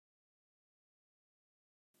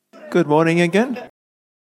Good morning again.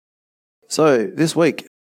 So this week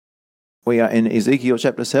we are in Ezekiel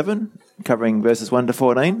chapter 7, covering verses 1 to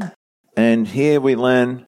 14. And here we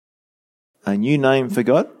learn a new name for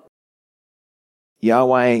God,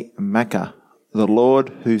 Yahweh Makkah, the Lord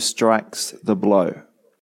who strikes the blow.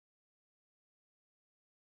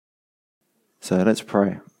 So let's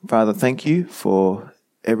pray. Father, thank you for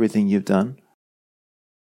everything you've done.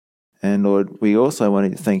 And Lord, we also want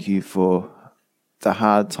to thank you for the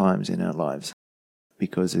hard times in our lives,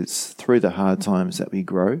 because it's through the hard times that we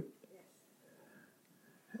grow.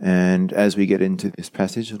 And as we get into this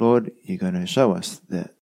passage, Lord, you're going to show us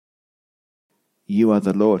that you are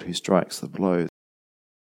the Lord who strikes the blow.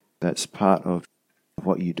 That's part of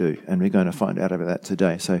what you do, and we're going to find out about that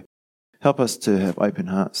today. So help us to have open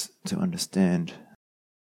hearts to understand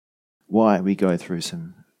why we go through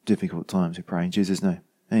some difficult times. We pray in Jesus' name.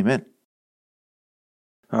 Amen.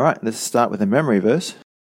 All right, let's start with a memory verse.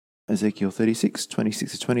 Ezekiel 36,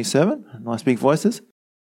 26 to 27. Nice big voices.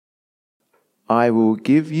 I will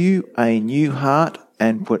give you a new heart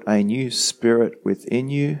and put a new spirit within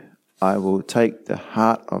you. I will take the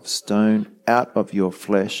heart of stone out of your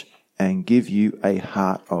flesh and give you a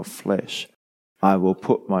heart of flesh. I will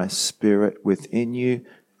put my spirit within you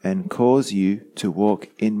and cause you to walk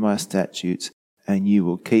in my statutes, and you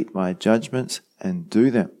will keep my judgments and do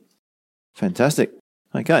them. Fantastic.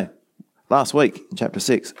 Okay, last week in chapter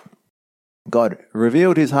 6, God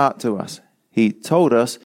revealed his heart to us. He told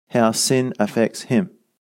us how sin affects him.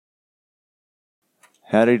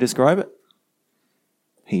 How did he describe it?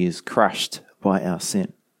 He is crushed by our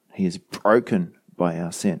sin. He is broken by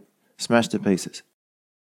our sin, smashed to pieces.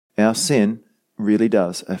 Our sin really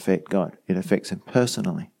does affect God. It affects him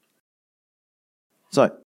personally.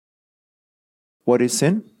 So, what is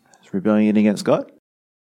sin? It's rebellion against God.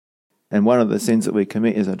 And one of the sins that we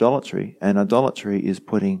commit is idolatry. And idolatry is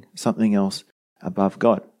putting something else above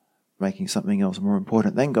God, making something else more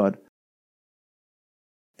important than God.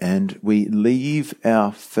 And we leave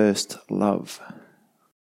our first love.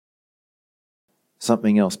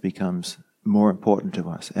 Something else becomes more important to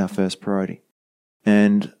us, our first priority.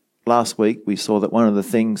 And last week we saw that one of the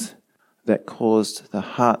things that caused the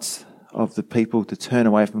hearts of the people to turn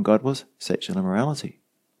away from God was sexual immorality.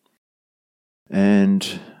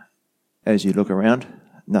 And as you look around,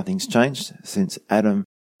 nothing's changed since Adam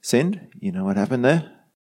sinned. You know what happened there?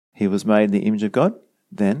 He was made in the image of God.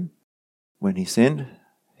 Then, when he sinned,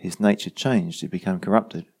 his nature changed. It became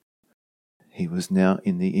corrupted. He was now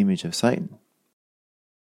in the image of Satan.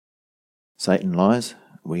 Satan lies,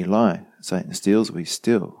 we lie. Satan steals, we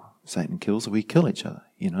steal. Satan kills, we kill each other.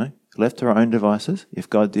 Left to our own devices, if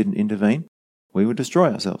God didn't intervene, we would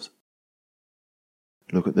destroy ourselves.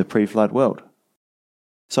 Look at the pre-flood world.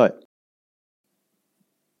 So,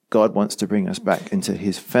 God wants to bring us back into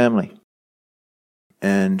his family.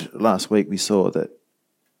 And last week we saw that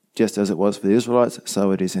just as it was for the Israelites,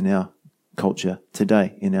 so it is in our culture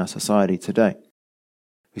today, in our society today.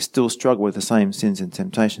 We still struggle with the same sins and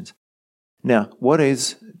temptations. Now, what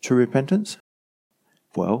is true repentance?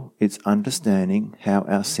 Well, it's understanding how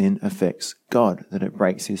our sin affects God, that it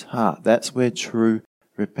breaks his heart. That's where true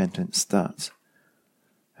repentance starts.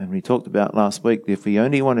 And we talked about last week that if we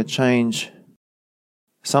only want to change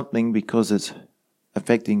something because it's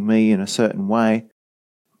affecting me in a certain way,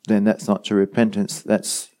 then that's not true repentance.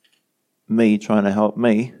 That's me trying to help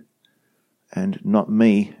me and not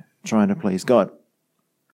me trying to please God.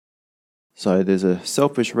 So there's a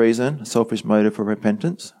selfish reason, a selfish motive for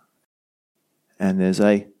repentance, and there's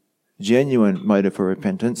a genuine motive for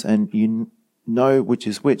repentance, and you know which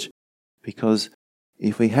is which, because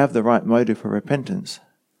if we have the right motive for repentance,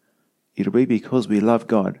 it'll be because we love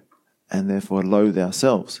God and therefore loathe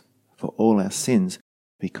ourselves for all our sins,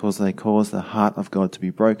 because they cause the heart of God to be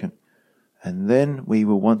broken. And then we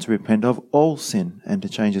will want to repent of all sin and to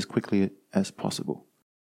change as quickly as possible.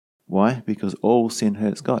 Why? Because all sin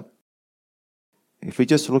hurts God. If we're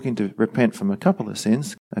just looking to repent from a couple of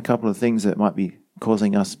sins, a couple of things that might be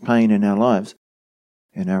causing us pain in our lives,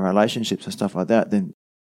 in our relationships and stuff like that, then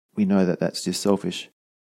we know that that's just selfish.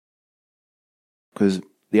 Because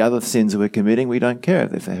the other sins that we're committing, we don't care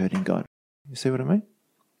if they're hurting God. You see what I mean?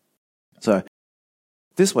 So,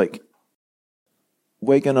 this week,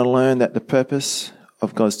 we're going to learn that the purpose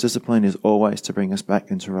of God's discipline is always to bring us back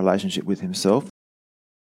into a relationship with himself.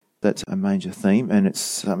 That's a major theme, and it's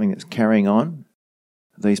something that's carrying on.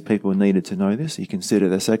 These people needed to know this. You consider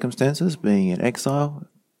their circumstances, being in exile,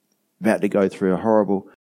 about to go through a horrible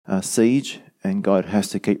siege, and God has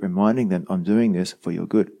to keep reminding them, I'm doing this for your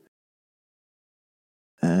good.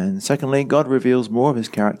 And secondly, God reveals more of his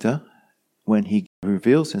character when he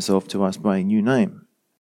reveals himself to us by a new name.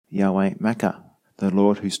 Yahweh Makkah, the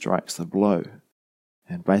Lord who strikes the blow.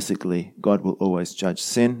 And basically, God will always judge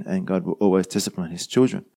sin and God will always discipline his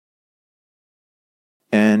children.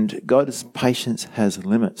 And God's patience has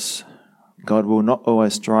limits. God will not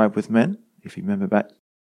always strive with men. If you remember back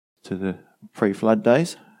to the pre-flood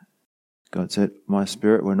days, God said, my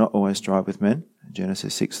spirit will not always strive with men.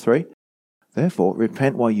 Genesis 6:3. Therefore,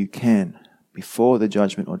 repent while you can, before the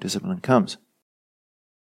judgment or discipline comes.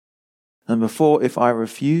 Number 4, if I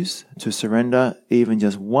refuse to surrender even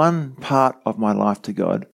just one part of my life to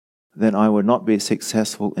God, then I will not be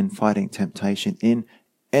successful in fighting temptation in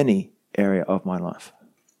any area of my life.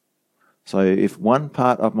 So if one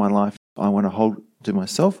part of my life I want to hold to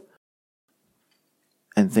myself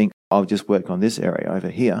and think I'll just work on this area over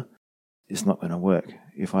here, it's not going to work.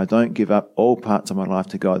 If I don't give up all parts of my life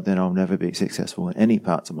to God, then I'll never be successful in any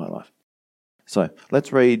parts of my life. So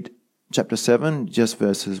let's read chapter 7, just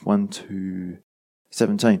verses 1 to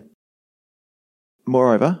 17.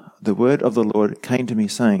 Moreover, the word of the Lord came to me,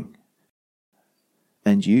 saying,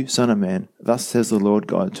 And you, son of man, thus says the Lord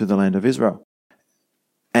God to the land of Israel,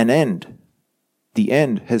 the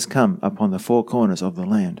end has come upon the four corners of the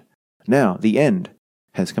land. Now the end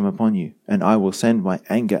has come upon you, and I will send my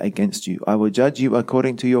anger against you. I will judge you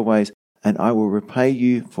according to your ways, and I will repay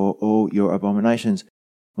you for all your abominations.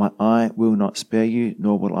 My eye will not spare you,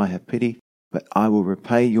 nor will I have pity, but I will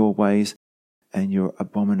repay your ways, and your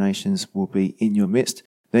abominations will be in your midst.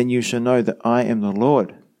 Then you shall know that I am the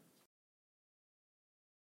Lord.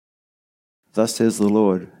 Thus says the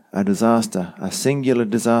Lord, a disaster, a singular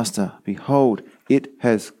disaster. Behold, it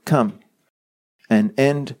has come. An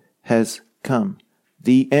end has come.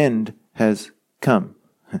 The end has come.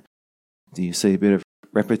 Do you see a bit of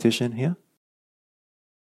repetition here?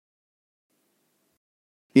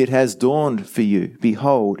 It has dawned for you.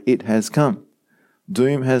 Behold, it has come.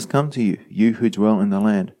 Doom has come to you, you who dwell in the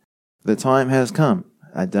land. The time has come.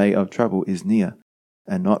 A day of trouble is near,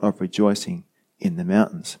 and not of rejoicing in the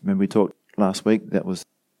mountains. Remember we talked last week, that was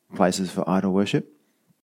places for idol worship.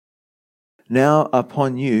 Now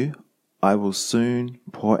upon you I will soon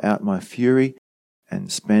pour out my fury and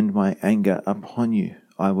spend my anger upon you.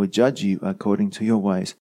 I will judge you according to your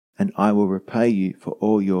ways, and I will repay you for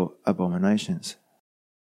all your abominations.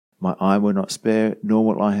 My eye will not spare, nor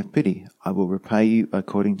will I have pity. I will repay you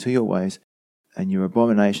according to your ways, and your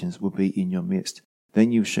abominations will be in your midst.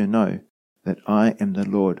 Then you shall know that I am the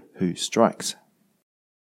Lord who strikes.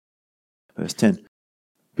 Verse 10.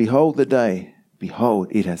 Behold the day, behold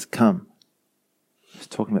it has come. It's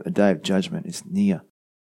talking about the day of judgment, it's near.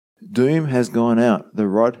 Doom has gone out, the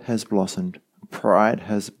rod has blossomed, pride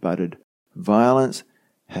has budded, violence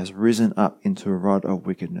has risen up into a rod of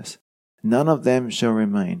wickedness. None of them shall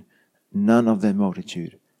remain, none of their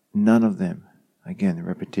multitude, none of them. Again, the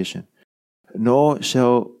repetition. Nor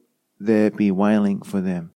shall there be wailing for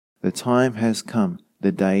them. The time has come,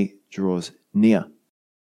 the day draws near.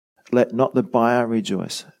 Let not the buyer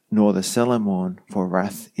rejoice, nor the seller mourn, for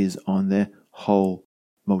wrath is on their whole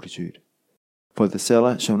multitude. For the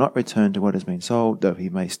seller shall not return to what has been sold, though he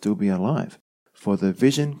may still be alive. For the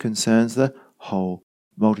vision concerns the whole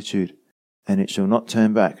multitude, and it shall not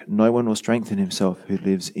turn back. No one will strengthen himself who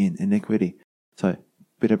lives in iniquity. So,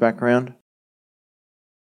 bit of background.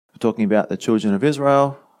 We're talking about the children of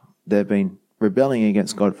Israel. They've been rebelling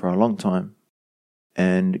against God for a long time.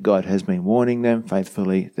 And God has been warning them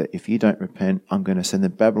faithfully that if you don't repent, I'm going to send the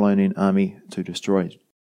Babylonian army to destroy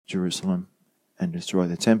Jerusalem and destroy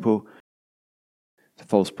the temple. The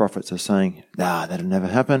false prophets are saying, that'll never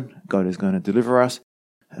happen. God is going to deliver us.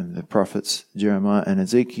 And the prophets, Jeremiah and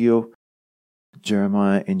Ezekiel,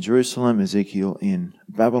 Jeremiah in Jerusalem, Ezekiel in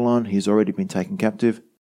Babylon, he's already been taken captive.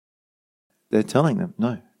 They're telling them,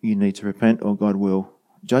 no, you need to repent or God will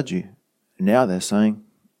judge you. Now they're saying,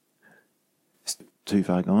 it's too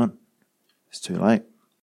far gone. It's too late.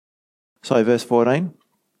 So verse 14,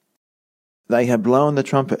 they have blown the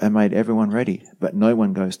trumpet and made everyone ready, but no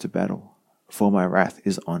one goes to battle. For my wrath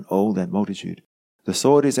is on all their multitude. The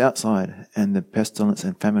sword is outside, and the pestilence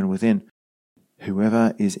and famine within.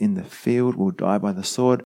 Whoever is in the field will die by the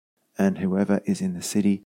sword, and whoever is in the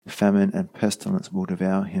city, famine and pestilence will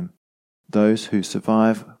devour him. Those who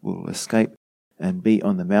survive will escape and be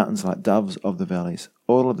on the mountains like doves of the valleys,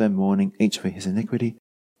 all of them mourning, each for his iniquity.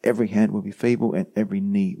 Every hand will be feeble, and every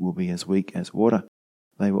knee will be as weak as water.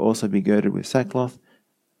 They will also be girded with sackcloth.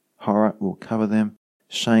 Horror will cover them.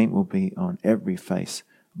 Shame will be on every face,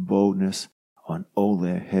 baldness on all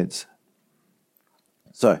their heads.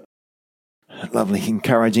 So, lovely,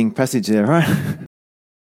 encouraging passage there, right?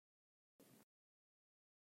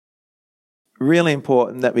 Really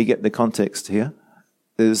important that we get the context here.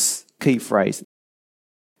 There's key phrase.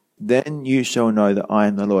 then you shall know that I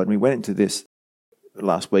am the Lord. And we went into this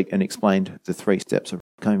last week and explained the 3 steps of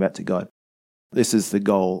coming back to God. This is the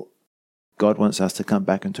goal. God wants us to come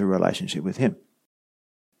back into a relationship with Him.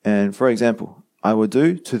 And for example, I will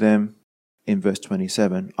do to them, in verse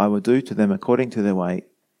 27, I will do to them according to their way,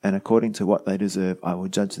 and according to what they deserve, I will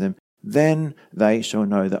judge them. Then they shall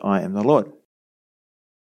know that I am the Lord.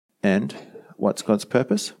 And what's God's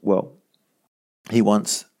purpose? Well, He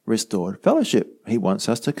wants restored fellowship. He wants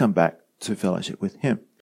us to come back to fellowship with Him.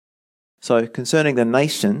 So concerning the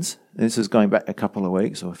nations, this is going back a couple of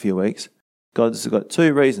weeks or a few weeks, God's got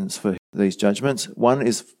 2 reasons for these judgments. One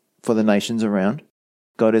is for the nations around.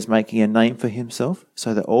 God is making a name for Himself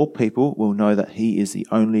so that all people will know that He is the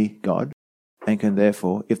only God and can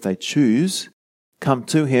therefore, if they choose, come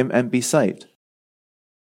to Him and be saved.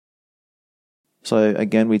 So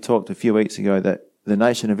again, we talked a few weeks ago that the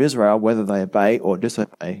nation of Israel, whether they obey or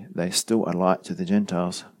disobey, they still are light to the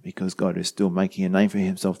Gentiles because God is still making a name for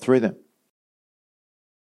Himself through them.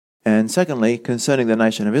 And secondly, concerning the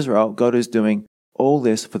nation of Israel, God is doing all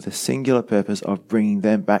this for the singular purpose of bringing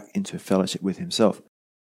them back into fellowship with Himself.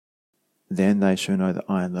 Then they shall know that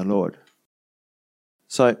I am the Lord.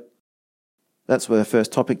 So, that's the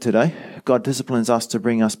first topic today. God disciplines us to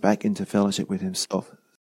bring us back into fellowship with Himself.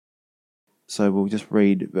 So we'll just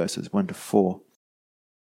read verses 1 to 4.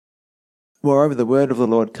 Moreover, the word of the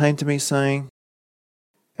Lord came to me, saying,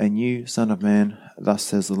 And you, son of man, thus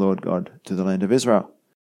says the Lord God to the land of Israel,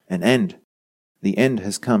 An end. The end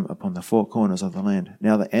has come upon the 4 corners of the land.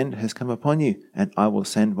 Now the end has come upon you, and I will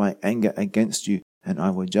send my anger against you, and I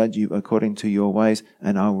will judge you according to your ways,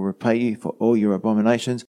 and I will repay you for all your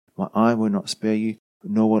abominations. My eye will not spare you,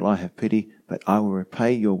 nor will I have pity, but I will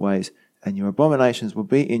repay your ways, and your abominations will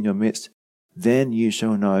be in your midst. Then you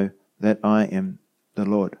shall know that I am the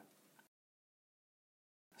Lord.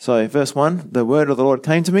 So, verse 1, the word of the Lord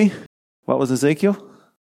came to me. What was Ezekiel?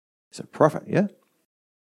 He's a prophet, yeah?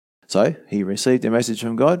 So, he received a message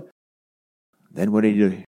from God. Then what did he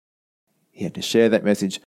do? He had to share that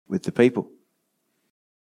message with the people.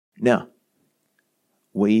 Now,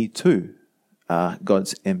 we too are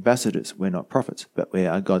God's ambassadors. We're not prophets, but we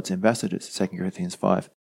are God's ambassadors. 2 Corinthians 5,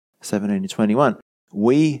 17 to 21.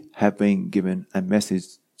 We have been given a message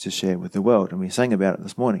to share with the world, and we sang about it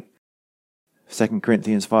this morning. 2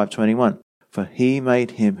 Corinthians 5:21. For He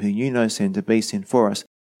made Him who knew no sin to be sin for us,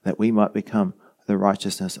 that we might become the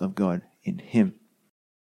righteousness of God in Him.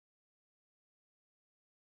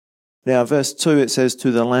 Now, verse 2, it says,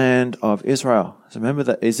 to the land of Israel. So remember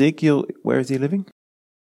that Ezekiel, where is he living?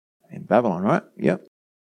 In Babylon, right? Yep.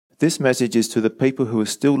 This message is to the people who are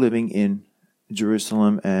still living in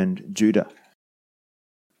Jerusalem and Judah,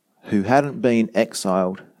 who hadn't been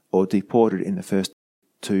exiled or deported in the first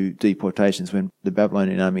 2 deportations when the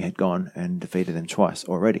Babylonian army had gone and defeated them twice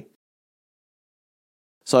already.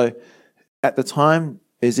 So, at the time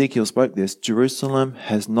Ezekiel spoke this, Jerusalem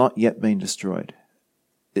has not yet been destroyed.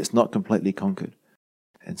 It's not completely conquered.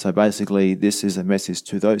 And so basically this is a message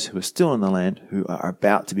to those who are still in the land who are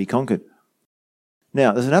about to be conquered.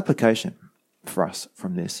 Now, there's an application for us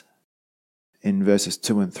from this in verses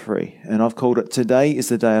 2 and 3. And I've called it, Today is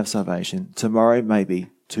the day of salvation. Tomorrow may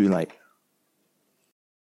be too late.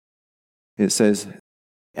 It says,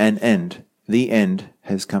 An end. The end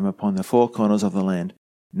has come upon the 4 corners of the land.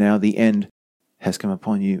 Now the end has come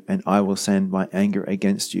upon you, and I will send my anger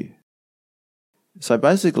against you. So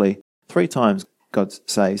basically, 3 times God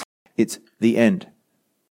says, it's the end.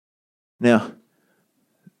 Now,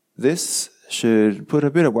 this should put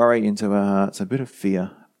a bit of worry into our hearts, a bit of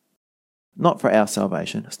fear. Not for our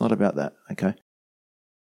salvation. It's not about that, okay?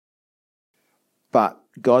 But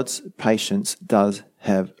God's patience does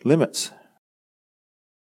have limits.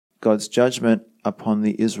 God's judgment upon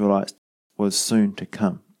the Israelites was soon to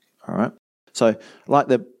come, all right? So, like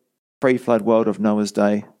the pre-flood world of Noah's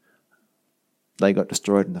day, they got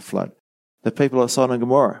destroyed in the flood. The people of Sodom and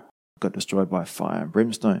Gomorrah got destroyed by fire and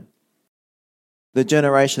brimstone. The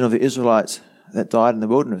generation of the Israelites that died in the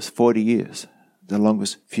wilderness, 40 years, the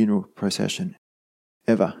longest funeral procession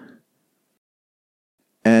ever.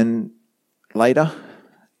 And later,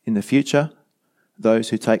 in the future, those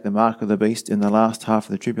who take the mark of the beast in the last half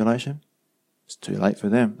of the tribulation, it's too late for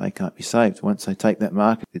them. They can't be saved. Once they take that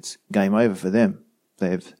mark, it's game over for them.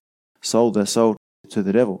 They've sold their soul to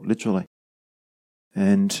the devil, literally.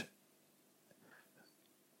 And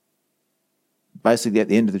basically at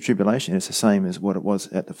the end of the tribulation, it's the same as what it was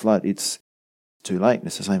at the flood. It's too late.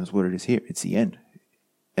 It's the same as what it is here. It's the end.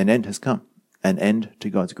 An end has come. An end to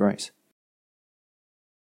God's grace.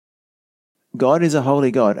 God is a holy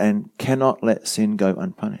God and cannot let sin go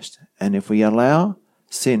unpunished. And if we allow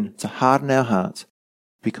sin to harden our hearts,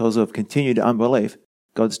 because of continued unbelief,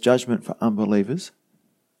 God's judgment for unbelievers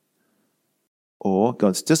or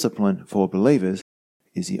God's discipline for believers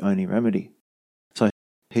is the only remedy. So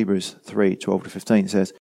Hebrews 3:12-15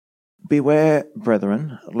 says, "Beware,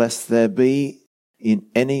 brethren, lest there be in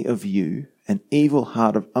any of you an evil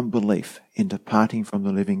heart of unbelief in departing from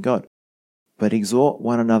the living God. But exhort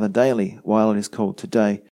one another daily while it is called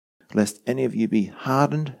today, lest any of you be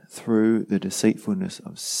hardened through the deceitfulness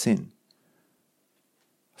of sin.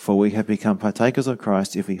 For we have become partakers of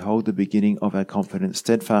Christ if we hold the beginning of our confidence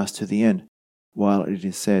steadfast to the end. While it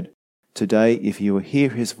is said, Today, if you will hear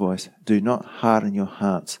his voice, do not harden your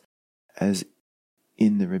hearts as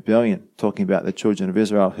in the rebellion." Talking about the children of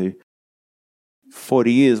Israel who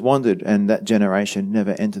 40 years wandered and that generation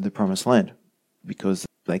never entered the promised land because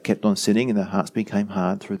they kept on sinning and their hearts became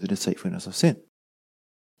hard through the deceitfulness of sin.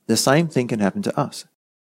 The same thing can happen to us.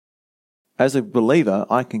 As a believer,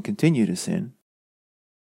 I can continue to sin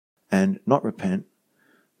and not repent.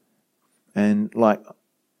 And like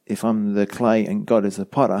if I'm the clay and God is the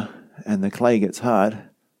potter and the clay gets hard,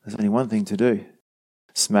 there's only one thing to do.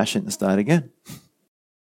 Smash it and start again.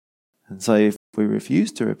 And so if we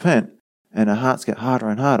refuse to repent and our hearts get harder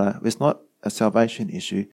and harder, it's not a salvation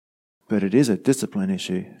issue, but it is a discipline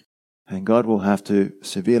issue. And God will have to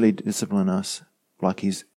severely discipline us like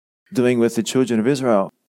he's doing with the children of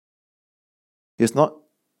Israel. It's not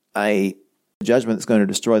a judgment that's going to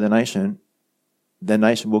destroy the nation. The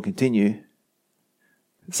nation will continue.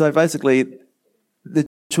 So basically, the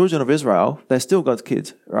children of Israel, they're still God's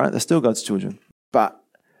kids, right? They're still God's children. But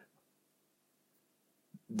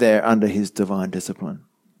they're under his divine discipline.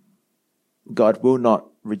 God will not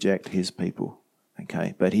reject his people,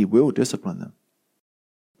 okay? But he will discipline them.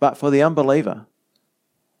 But for the unbeliever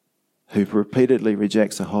who repeatedly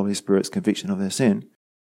rejects the Holy Spirit's conviction of their sin,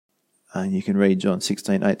 and you can read John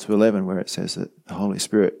 16:8-11 where it says that the Holy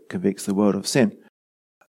Spirit convicts the world of sin.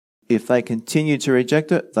 If they continue to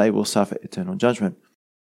reject it, they will suffer eternal judgment.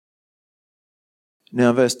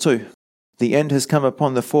 Now verse 2, the end has come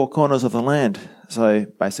upon the four corners of the land. So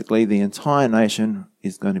basically the entire nation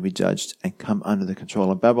is going to be judged and come under the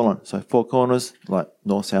control of Babylon. So four corners, like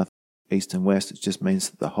north, south, east and west, it just means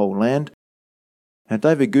the whole land. Now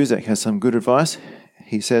David Guzik has some good advice.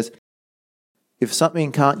 He says, if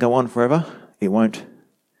something can't go on forever, it won't.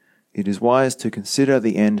 It is wise to consider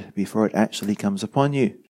the end before it actually comes upon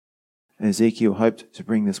you. Ezekiel hoped to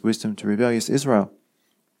bring this wisdom to rebellious Israel.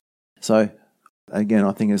 So, again,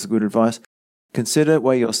 I think it's good advice. Consider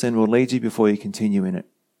where your sin will lead you before you continue in it.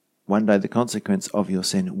 One day the consequence of your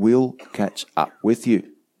sin will catch up with you.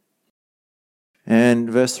 And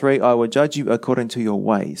verse 3, I will judge you according to your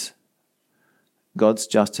ways. God's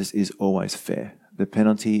justice is always fair. The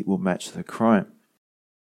penalty will match the crime,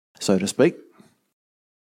 so to speak.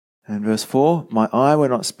 And verse 4, my eye will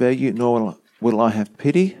not spare you, nor will I have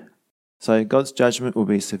pity. So God's judgment will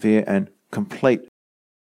be severe and complete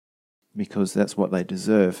because that's what they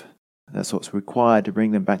deserve. That's what's required to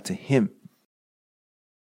bring them back to him.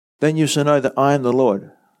 Then you shall know that I am the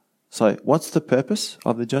Lord. So what's the purpose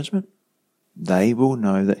of the judgment? They will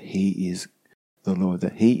know that he is the Lord,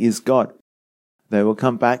 that he is God. They will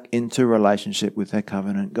come back into relationship with their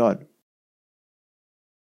covenant God.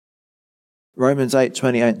 Romans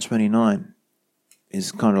 8:28-29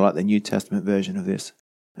 is kind of like the New Testament version of this.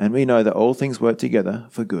 And we know that all things work together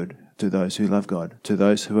for good to those who love God, to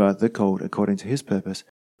those who are the called according to his purpose,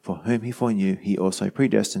 for whom he foreknew, he also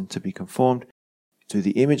predestined to be conformed to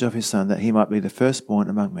the image of his Son, that he might be the firstborn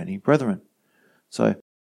among many brethren. So,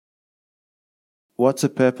 what's the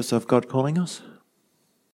purpose of God calling us?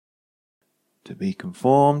 To be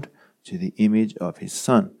conformed to the image of his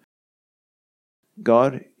Son.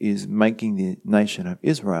 God is making the nation of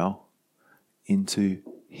Israel into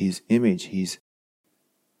his image. He's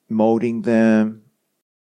molding them,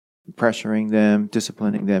 pressuring them,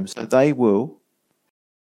 disciplining them. So they will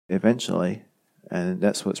eventually, and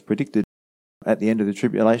that's what's predicted, at the end of the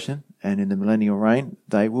tribulation and in the millennial reign,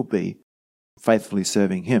 they will be faithfully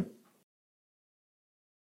serving him.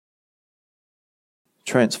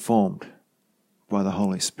 Transformed by the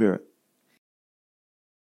Holy Spirit.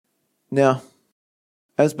 Now,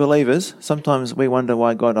 as believers, sometimes we wonder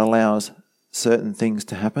why God allows certain things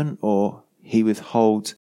to happen or he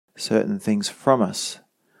withholds certain things from us.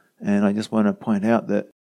 And I just want to point out that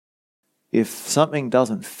if something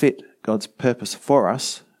doesn't fit God's purpose for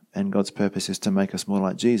us, and God's purpose is to make us more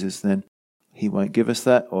like Jesus, then he won't give us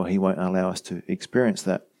that or he won't allow us to experience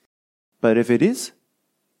that. But if it is,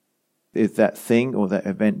 if that thing or that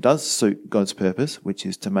event does suit God's purpose, which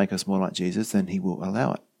is to make us more like Jesus, then he will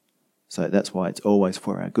allow it. So that's why it's always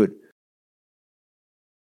for our good.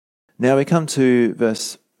 Now we come to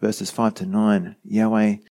verses 5 to 9.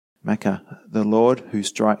 Yahweh Makah, the Lord who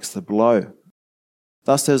strikes the blow.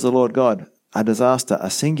 Thus says the Lord God, a disaster, a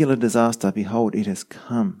singular disaster, behold, it has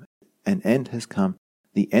come. An end has come.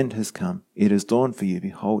 The end has come. It has dawned for you.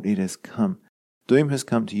 Behold, it has come. Doom has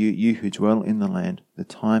come to you, you who dwell in the land. The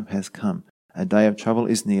time has come. A day of trouble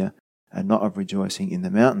is near, and not of rejoicing in the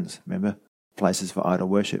mountains. Remember, places for idol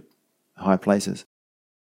worship, high places.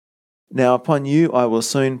 Now upon you I will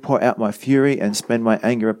soon pour out my fury and spend my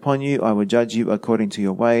anger upon you. I will judge you according to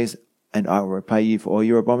your ways, and I will repay you for all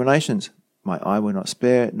your abominations. My eye will not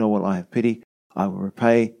spare, nor will I have pity. I will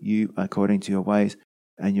repay you according to your ways,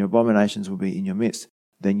 and your abominations will be in your midst.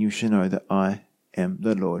 Then you shall know that I am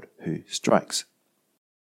the Lord who strikes.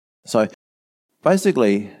 So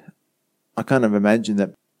basically, I kind of imagine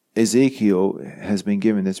that Ezekiel has been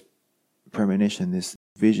given this premonition, this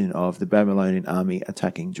vision of the Babylonian army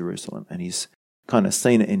attacking Jerusalem, and he's kind of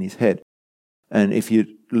seen it in his head. And if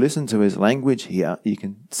you listen to his language here, you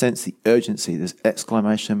can sense the urgency. There's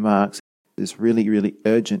exclamation marks. It's really, really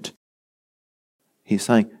urgent. He's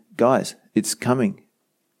saying, guys, it's coming.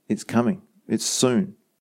 It's coming. It's soon.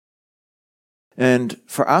 And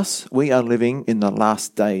for us, we are living in the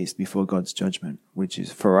last days before God's judgment, which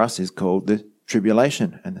is for us is called the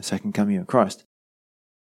tribulation and the second coming of Christ.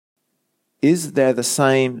 Is there the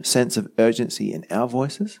same sense of urgency in our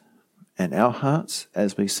voices and our hearts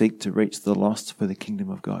as we seek to reach the lost for the kingdom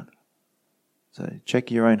of God? So check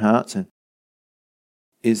your own hearts, and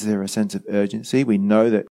is there a sense of urgency? We know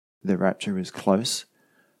that the rapture is close.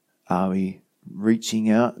 Are we reaching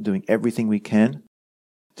out, doing everything we can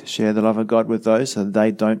to share the love of God with those so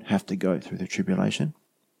they don't have to go through the tribulation?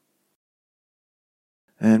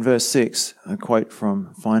 And verse 6, a quote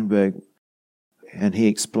from Feinberg, and he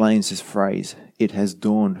explains this phrase, it has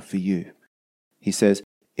dawned for you. He says,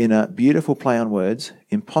 in a beautiful play on words,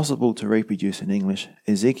 impossible to reproduce in English,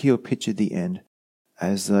 Ezekiel pictured the end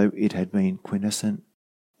as though it had been quiescent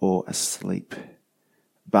or asleep,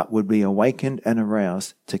 but would be awakened and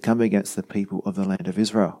aroused to come against the people of the land of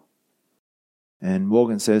Israel. And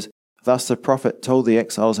Morgan says, thus the prophet told the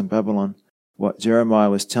exiles in Babylon what Jeremiah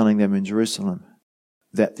was telling them in Jerusalem,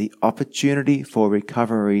 that the opportunity for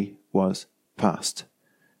recovery was past,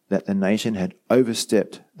 that the nation had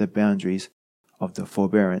overstepped the boundaries of the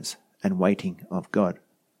forbearance and waiting of God.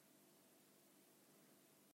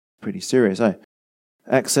 Pretty serious, eh?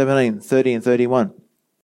 Acts 17:30 and 31.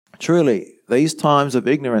 Truly, these times of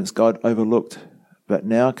ignorance God overlooked, but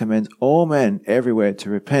now commands all men everywhere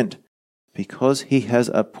to repent, because he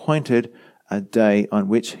has appointed a day on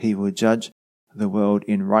which he will judge the world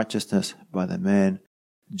in righteousness by the man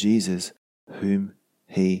Jesus, whom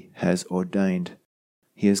he has ordained.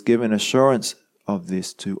 He has given assurance of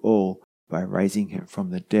this to all by raising him from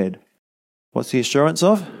the dead. What's the assurance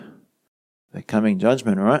of? The coming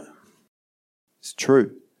judgment, right? It's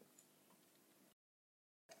true.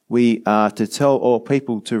 We are to tell all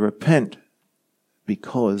people to repent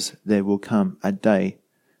because there will come a day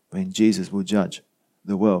when Jesus will judge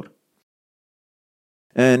the world.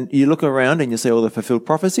 And you look around and you see all the fulfilled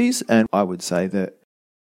prophecies, and I would say that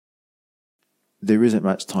there isn't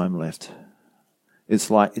much time left. It's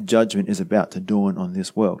like judgment is about to dawn on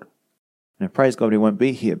this world. Now, praise God, we won't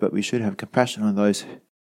be here, but we should have compassion on those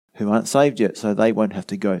who aren't saved yet, so they won't have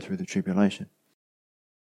to go through the tribulation.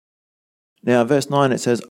 Now, verse 9, it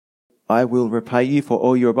says, I will repay you for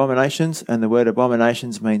all your abominations, and the word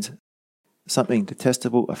abominations means something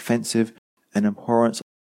detestable, offensive, and abhorrence,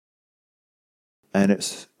 and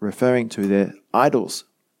it's referring to their idols.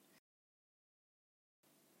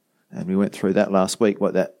 And we went through that last week,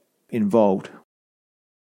 what that involved.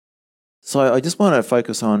 So I just want to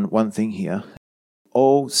focus on one thing here.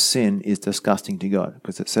 All sin is disgusting to God,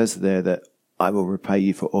 because it says there that I will repay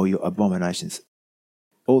you for all your abominations.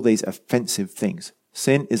 All these offensive things.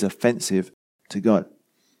 Sin is offensive to God.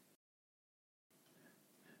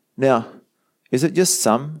 Now, is it just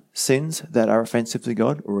some sins that are offensive to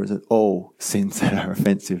God, or is it all sins that are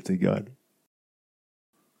offensive to God?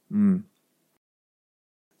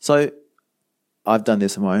 So, I've done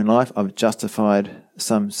this in my own life. I've justified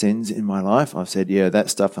some sins in my life. I've said, yeah, that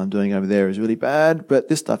stuff I'm doing over there is really bad, but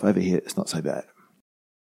this stuff over here is not so bad.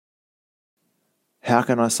 How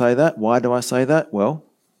can I say that? Why do I say that? Well,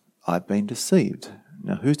 I've been deceived.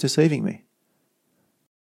 Now, who's deceiving me?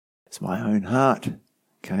 It's my own heart.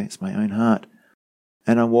 Okay, it's my own heart.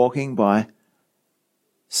 And I'm walking by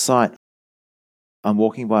sight. I'm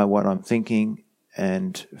walking by what I'm thinking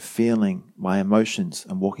and feeling, my emotions.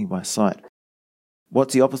 I'm walking by sight.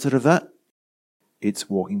 What's the opposite of that? It's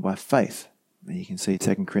walking by faith. And you can see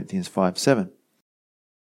 2 Corinthians 5:7.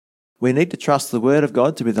 We need to trust the Word of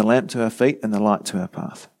God to be the lamp to our feet and the light to our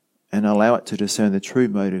path, and allow it to discern the true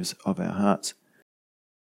motives of our hearts.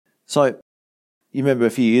 So, you remember a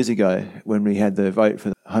few years ago when we had the vote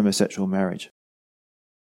for homosexual marriage.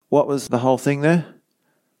 What was the whole thing there?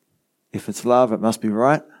 If it's love, it must be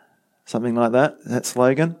right. Something like that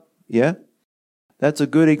slogan. Yeah? That's a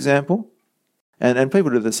good example. And people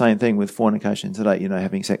do the same thing with fornication today,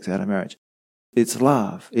 having sex out of marriage. It's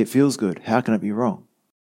love. It feels good. How can it be wrong?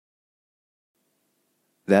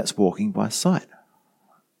 That's walking by sight.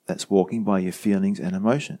 That's walking by your feelings and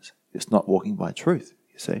emotions. It's not walking by truth,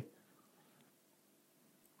 you see.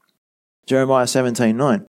 Jeremiah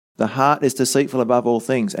 17:9. The heart is deceitful above all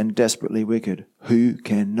things and desperately wicked. Who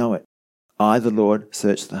can know it? I, the Lord,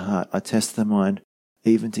 search the heart. I test the mind,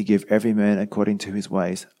 even to give every man according to his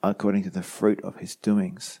ways, according to the fruit of his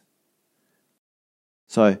doings.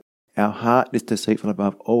 So, our heart is deceitful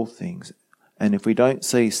above all things. And if we don't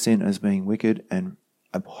see sin as being wicked and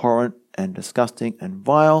abhorrent and disgusting and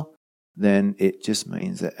vile, then it just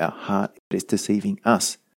means that our heart is deceiving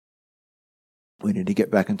us. We need to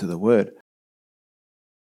get back into the Word.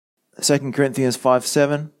 2 Corinthians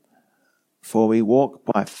 5:7, for we walk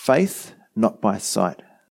by faith, not by sight.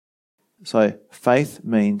 So faith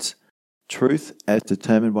means truth as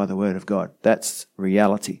determined by the Word of God. That's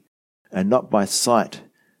reality. And not by sight,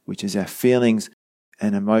 which is our feelings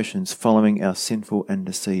and emotions following our sinful and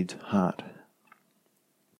deceived heart.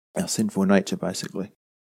 Our sinful nature, basically.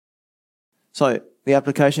 So, the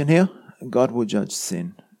application here, God will judge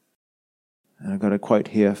sin. And I've got a quote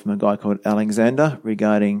here from a guy called Alexander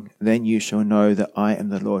regarding, then you shall know that I am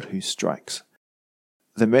the Lord who strikes.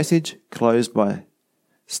 The Message closed by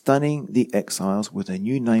stunning the exiles with a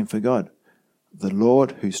new name for God, the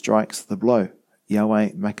Lord who strikes the blow,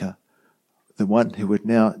 Yahweh Makkah, the one who would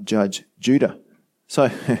now judge Judah.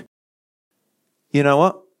 So, you know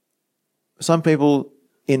what? Some people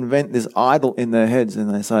invent this idol in their heads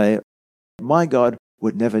and they say, my God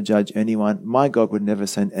would never judge anyone. My God would never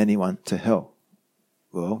send anyone to hell.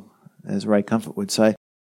 Well, as Ray Comfort would say,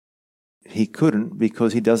 he couldn't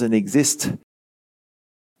because he doesn't exist.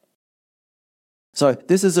 So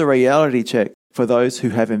this is a reality check for those who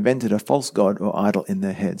have invented a false God or idol in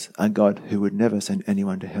their heads, a God who would never send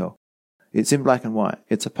anyone to hell. It's in black and white.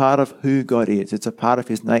 It's a part of who God is. It's a part of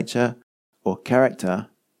his nature or character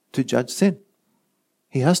to judge sin.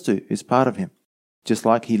 He has to. It's part of him. Just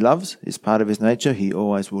like he loves, it's part of his nature. He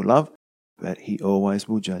always will love, but he always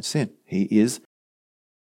will judge sin. He is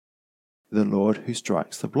the Lord who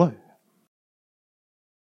strikes the blow.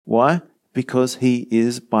 Why? Because he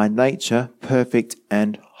is by nature perfect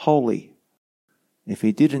and holy. If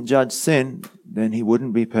he didn't judge sin, then he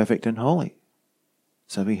wouldn't be perfect and holy.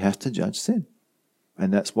 So he has to judge sin.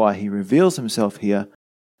 And that's why he reveals himself here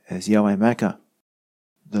as Yahweh Makkah,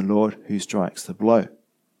 the Lord who strikes the blow.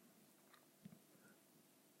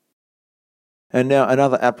 And now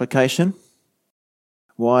another application.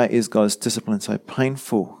 Why is God's discipline so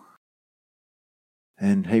painful?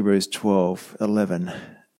 In Hebrews 12:11.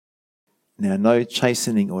 Now no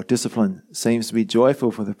chastening or discipline seems to be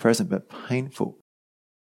joyful for the present, but painful.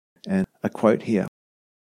 And a quote here.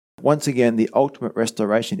 Once again, the ultimate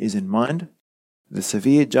restoration is in mind. The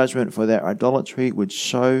severe judgment for their idolatry would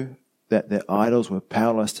show that their idols were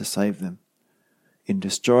powerless to save them. In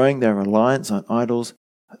destroying their reliance on idols,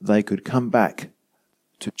 they could come back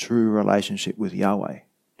to true relationship with Yahweh.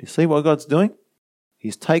 Do you see what God's doing?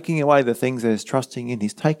 He's taking away the things they're trusting in.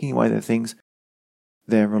 He's taking away the things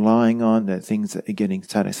they're relying on, the things that they're getting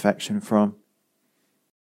satisfaction from.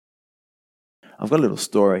 I've got a little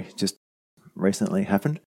story just recently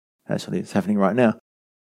happened. Actually, it's happening right now.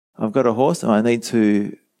 I've got a horse and I need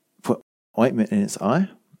to put ointment in its eye.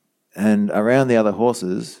 And around the other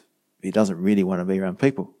horses, he doesn't really want to be around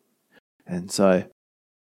people. And so,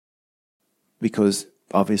 because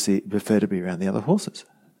obviously he prefer to be around the other horses.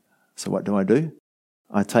 So what do?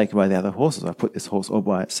 I take away the other horses. I put this horse all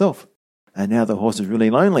by itself. And now the horse is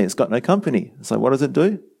really lonely. It's got no company. So what does it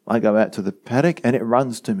do? I go out to the paddock and it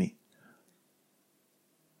runs to me.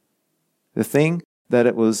 The thing that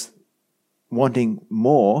it was wanting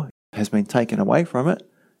more has been taken away from it,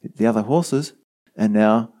 the other horses, and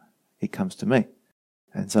now it comes to me.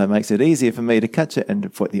 And so it makes it easier for me to catch it and to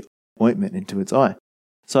put the ointment into its eye.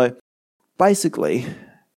 So basically,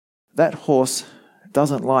 that horse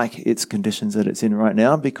doesn't like its conditions that it's in right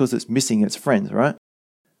now because it's missing its friends, right?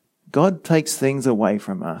 God takes things away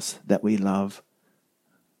from us that we love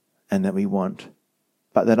and that we want,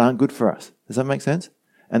 but that aren't good for us. Does that make sense?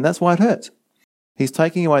 And that's why it hurts. He's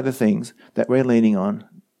taking away the things that we're leaning on,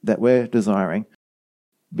 that we're desiring,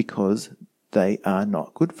 because they are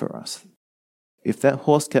not good for us. If that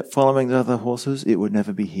horse kept following the other horses, it would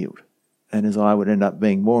never be healed. And his eye would end up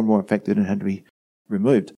being more and more infected and had to be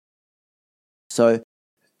removed. So,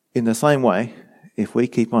 in the same way, if we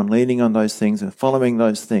keep on leaning on those things and following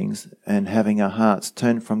those things and having our hearts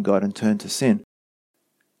turned from God and turned to sin,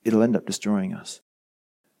 it'll end up destroying us.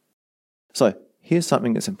 So, here's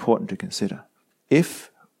something that's important to consider.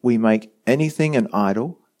 If we make anything an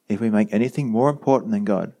idol, if we make anything more important than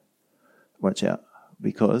God, watch out,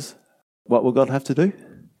 because what will God have to do?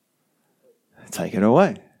 Take it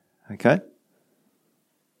away. Okay?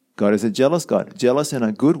 God is a jealous God. Jealous in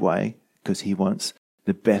a good way because He wants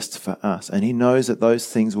the best for us. And He knows that those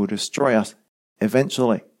things will destroy us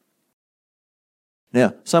eventually.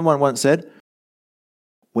 Now, someone once said,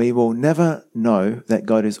 we will never know that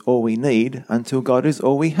God is all we need until God is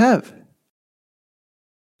all we have.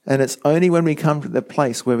 And it's only when we come to the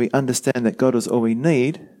place where we understand that God is all we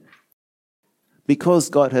need, because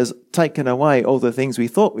God has taken away all the things we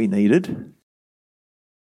thought we needed,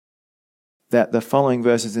 that the following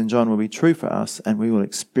verses in John will be true for us and we will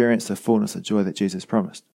experience the fullness of joy that Jesus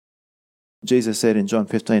promised. Jesus said in John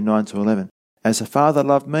 15:9-11, "As the Father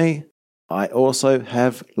loved me, I also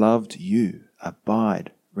have loved you.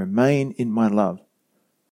 Abide, remain in my love.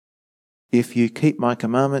 If you keep my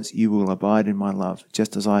commandments, you will abide in my love,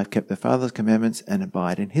 just as I have kept the Father's commandments and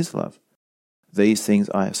abide in his love. These things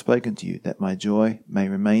I have spoken to you, that my joy may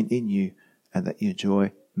remain in you and that your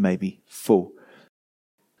joy may be full."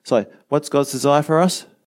 So, what's God's desire for us?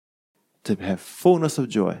 To have fullness of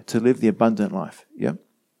joy, to live the abundant life. Yep.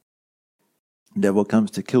 The devil comes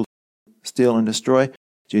to kill, steal and destroy.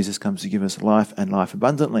 Jesus comes to give us life and life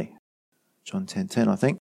abundantly. John 10:10, I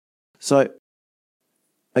think. So,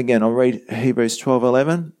 again, I'll read Hebrews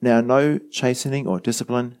 12:11. "Now no chastening or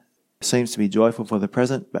discipline seems to be joyful for the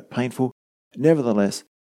present, but painful. Nevertheless,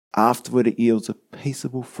 afterward it yields a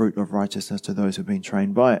peaceable fruit of righteousness to those who have been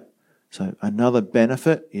trained by it." So another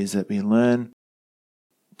benefit is that we learn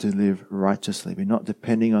to live righteously. We're not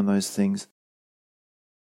depending on those things,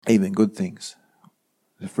 even good things.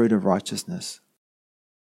 The fruit of righteousness.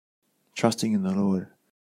 Trusting in the Lord.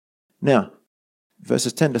 Now,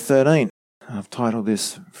 verses 10-13. I've titled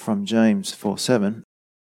this from James 4:7.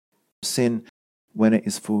 "Sin, when it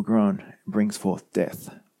is full grown, brings forth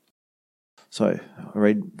death." So, I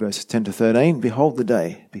read verses 10-13. "Behold the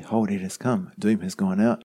day, behold it has come. Doom has gone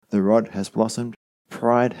out. The rod has blossomed.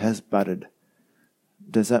 Pride has budded."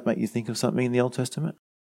 Does that make you think of something in the Old Testament?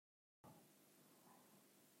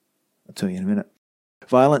 I'll tell you in a minute.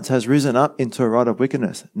 "Violence has risen up into a rod of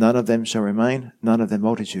wickedness. None of them shall remain, none of their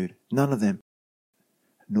multitude, none of them.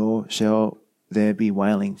 Nor shall there be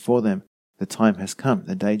wailing for them. The time has come,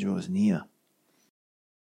 the day draws near.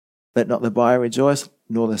 Let not the buyer rejoice,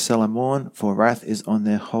 nor the seller mourn, for wrath is on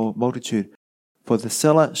their whole multitude. For the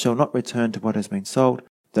seller shall not return to what has been sold,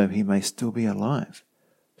 though he may still be alive.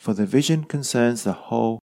 For the vision concerns the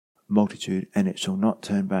whole multitude, and it shall not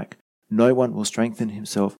turn back. No one will strengthen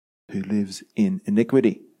himself who lives in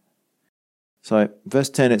iniquity." So, verse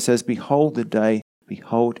 10, it says, "Behold the day,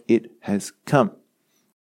 behold it has come."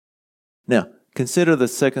 Now, consider the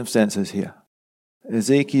circumstances here.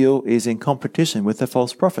 Ezekiel is in competition with the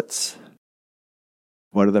false prophets.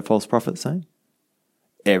 What are the false prophets saying?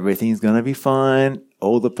 Everything's going to be fine.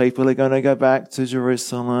 All the people are going to go back to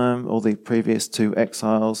Jerusalem. All the previous two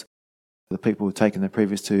exiles, the people who've taken the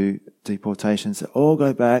previous two deportations, all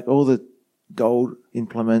go back. All the gold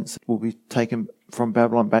implements will be taken from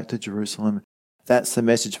Babylon back to Jerusalem. That's the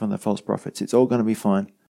message from the false prophets. It's all going to be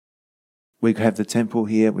fine. We have the temple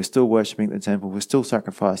here. We're still worshipping the temple. We're still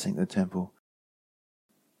sacrificing the temple.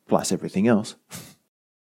 Plus everything else.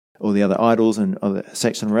 All the other idols and other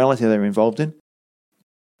sexual morality they're involved in.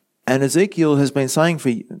 And Ezekiel has been saying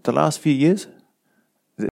for the last few years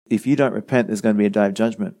that if you don't repent, there's going to be a day of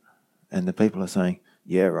judgment. And the people are saying,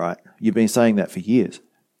 yeah, right. You've been saying that for years.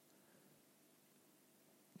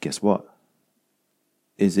 Guess what?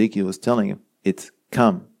 Ezekiel is telling him, it's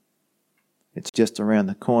come. It's just around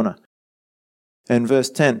the corner. And verse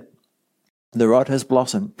 10, "The rod has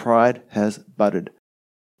blossomed, pride has budded."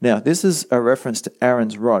 Now, this is a reference to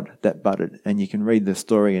Aaron's rod that budded, and you can read the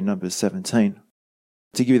story in Numbers 17.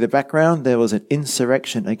 To give you the background, there was an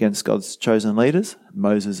insurrection against God's chosen leaders,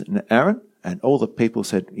 Moses and Aaron, and all the people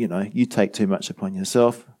said, you take too much upon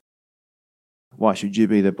yourself. Why should you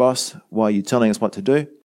be the boss? Why are you telling us what to do?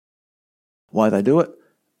 Why they do it?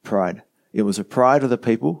 Pride. It was the pride of the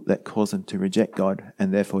people that caused them to reject God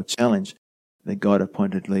and therefore challenge the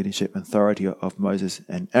God-appointed leadership and authority of Moses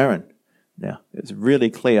and Aaron. Now, it's really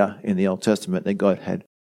clear in the Old Testament that God had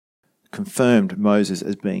confirmed Moses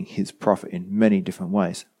as being his prophet in many different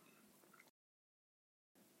ways.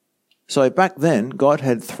 So back then, God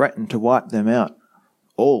had threatened to wipe them out,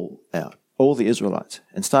 all the Israelites,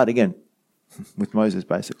 and start again with Moses,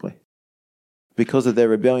 basically, because of their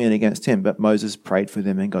rebellion against him. But Moses prayed for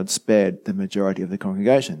them, and God spared the majority of the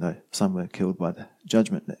congregation, though some were killed by the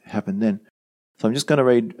judgment that happened then. So I'm just going to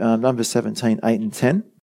read Numbers 17, 8 and 10.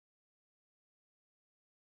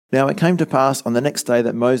 Now it came to pass on the next day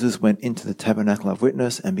that Moses went into the tabernacle of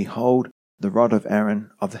witness, and behold, the rod of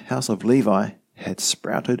Aaron of the house of Levi had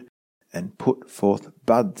sprouted and put forth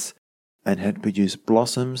buds, and had produced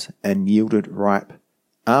blossoms and yielded ripe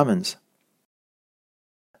almonds.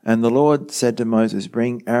 And the Lord said to Moses,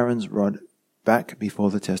 bring Aaron's rod back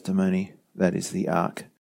before the testimony, that is the ark,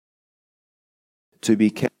 to be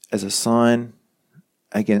kept as a sign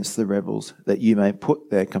against the rebels, that you may put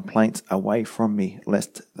their complaints away from me,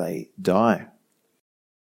 lest they die.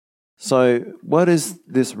 So what is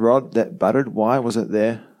this rod that budded? Why was it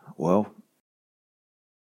there? Well,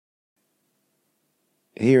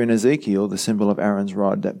 here in Ezekiel, the symbol of Aaron's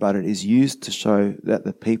rod that budded is used to show that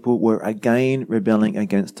the people were again rebelling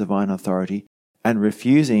against divine authority and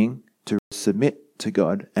refusing to submit to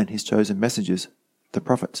God and his chosen messengers, the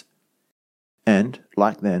prophets. And,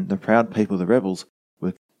 like then, the proud people, the rebels,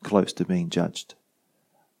 were close to being judged.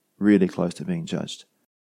 Really close to being judged.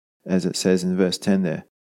 As it says in verse 10 there.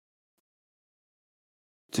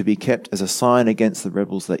 To be kept as a sign against the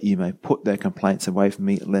rebels, that you may put their complaints away from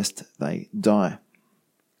me, lest they die.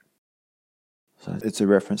 So it's a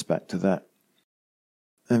reference back to that.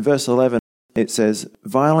 In verse 11, it says,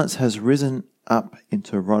 violence has risen up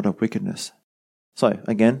into a rod of wickedness. So,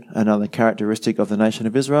 again, another characteristic of the nation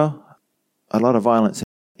of Israel, a lot of violence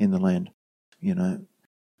in the land.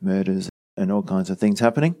 Murders and all kinds of things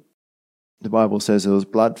happening. The Bible says there was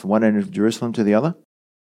blood from one end of Jerusalem to the other.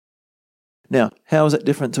 Now, how is it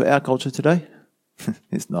different to our culture today?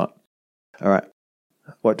 It's not. All right,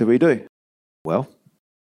 what do? Well,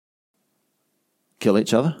 kill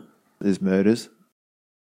each other. There's murders.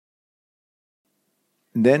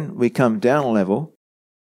 And then we come down a level.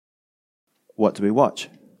 What do we watch?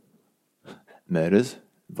 Murders,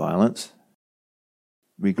 violence.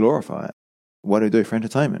 We glorify it. What do we do for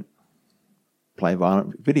entertainment? Play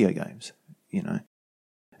violent video games,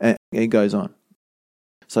 And it goes on.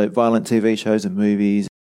 So violent TV shows and movies,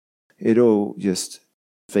 it all just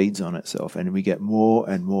feeds on itself, and we get more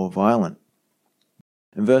and more violent.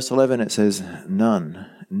 In verse 11 it says, none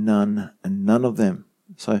of them.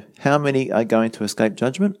 So how many are going to escape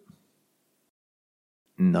judgment?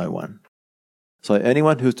 No one. So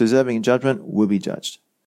anyone who's deserving judgment will be judged.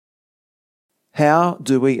 How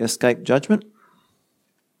do we escape judgment?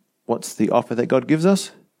 What's the offer that God gives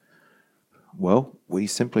us? Well, we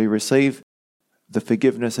simply receive the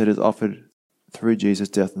forgiveness that is offered through Jesus'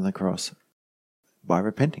 death on the cross by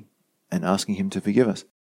repenting and asking him to forgive us.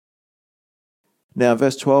 Now,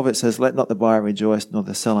 verse 12, it says, let not the buyer rejoice, nor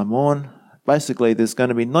the seller mourn. Basically, there's going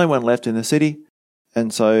to be no one left in the city,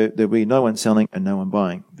 and so there'll be no one selling and no one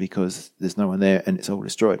buying, because there's no one there and it's all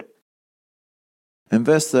destroyed. And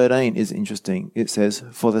verse 13 is interesting. It says,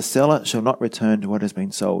 for the seller shall not return to what has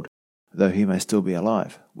been sold, though he may still be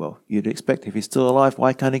alive. Well, you'd expect if he's still alive,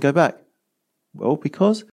 why can't he go back? Well,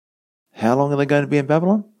 because how long are they going to be in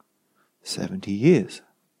Babylon? 70 years.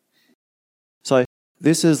 So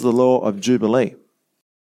this is the law of Jubilee.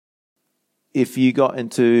 If you got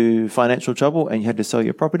into financial trouble and you had to sell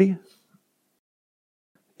your property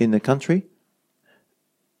in the country,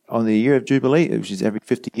 on the year of Jubilee, which is every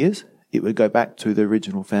 50 years, it would go back to the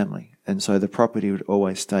original family. And so the property would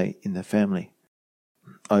always stay in the family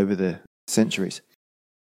over the centuries.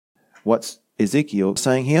 What's Ezekiel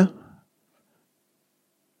saying here?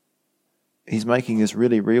 He's making this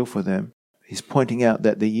really real for them. He's pointing out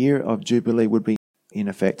that the year of Jubilee would be, in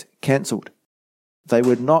effect, cancelled. They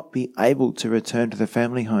would not be able to return to their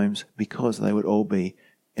family homes because they would all be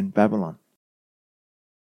in Babylon.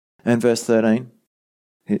 And verse 13,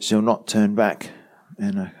 it shall not turn back.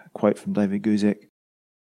 And a quote from David Guzik.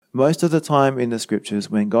 Most of the time in the scriptures,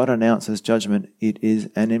 when God announces judgment, it is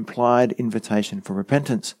an implied invitation for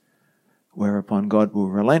repentance, whereupon God will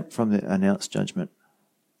relent from the announced judgment.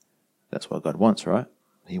 That's what God wants, right?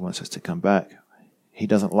 He wants us to come back. He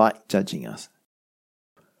doesn't like judging us.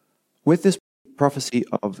 With this prophecy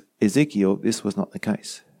of Ezekiel, this was not the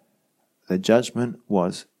case. The judgment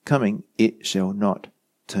was coming. It shall not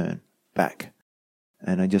turn back.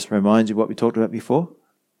 And I just remind you what we talked about before.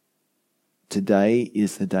 Today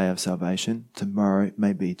is the day of salvation. Tomorrow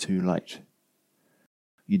may be too late.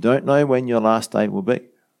 You don't know when your last day will be.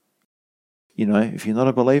 If you're not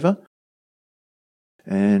a believer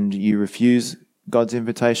and you refuse God's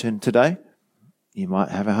invitation today, You might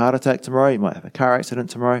have a heart attack tomorrow, you might have a car accident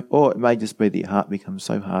tomorrow, or it may just be that your heart becomes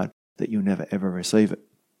so hard that you'll never ever receive it.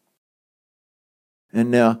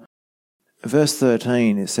 And now, verse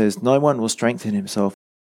 13, it says, no one will strengthen himself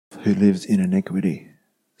who lives in iniquity.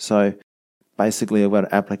 So basically, I've got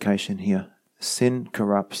an application here. Sin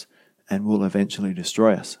corrupts and will eventually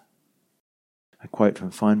destroy us. A quote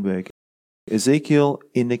from Feinberg. Ezekiel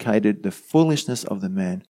indicated the foolishness of the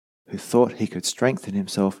man who thought he could strengthen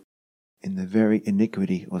himself in the very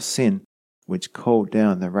iniquity or sin which called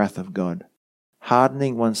down the wrath of God.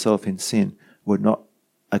 Hardening oneself in sin would not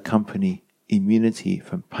accompany immunity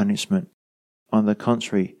from punishment. On the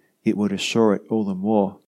contrary, it would assure it all the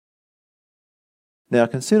more. Now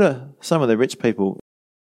consider some of the rich people.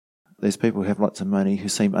 These people who have lots of money who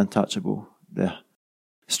seem untouchable. They're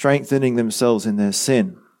strengthening themselves in their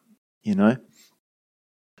sin,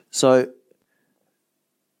 So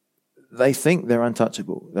they think they're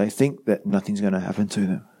untouchable. They think that nothing's going to happen to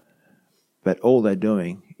them. But all they're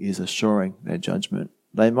doing is assuring their judgment.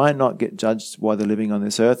 They might not get judged while they're living on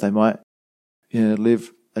this earth. They might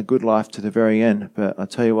live a good life to the very end. But I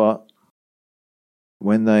tell you what,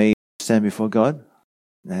 when they stand before God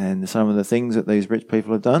and some of the things that these rich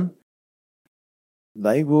people have done,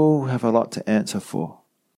 they will have a lot to answer for.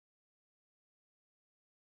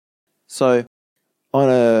 So, on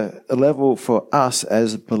a level for us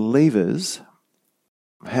as believers,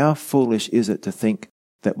 how foolish is it to think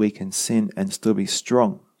that we can sin and still be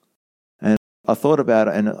strong? And I thought about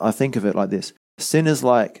it and I think of it like this. Sin is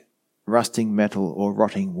like rusting metal or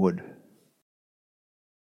rotting wood.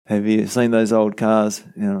 Have you seen those old cars?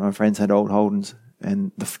 My friends had old Holdens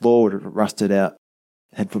and the floor would have rusted out.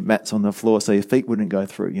 Had put mats on the floor so your feet wouldn't go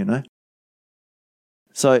through,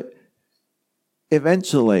 So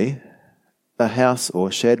eventually a house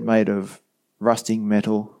or shed made of rusting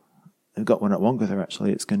metal, I've got one at Wongwether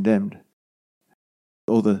actually, it's condemned.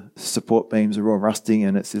 All the support beams are all rusting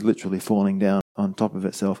and it's literally falling down on top of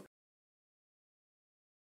itself.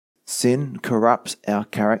 Sin corrupts our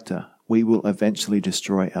character. We will eventually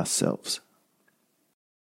destroy ourselves.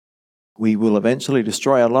 We will eventually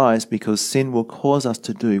destroy our lives because sin will cause us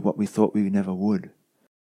to do what we thought we never would.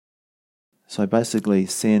 So basically,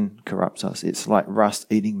 sin corrupts us. It's like rust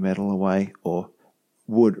eating metal away or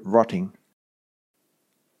wood rotting.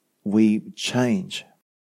 We change.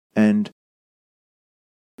 And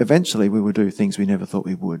eventually we will do things we never thought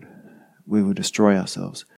we would. We will destroy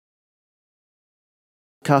ourselves.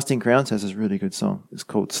 Casting Crowns has this really good song. It's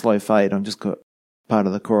called Slow Fade. I've just got part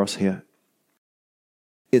of the chorus here.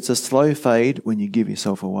 It's a slow fade when you give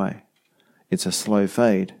yourself away. It's a slow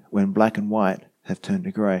fade when black and white have turned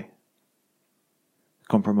to grey.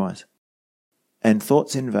 Compromise. And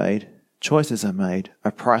thoughts invade, choices are made,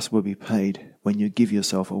 a price will be paid when you give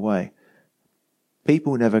yourself away.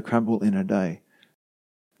 People never crumble in a day.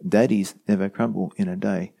 Daddies never crumble in a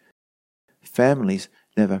day. Families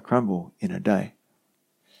never crumble in a day.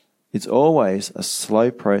 It's always a slow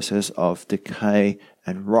process of decay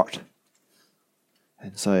and rot.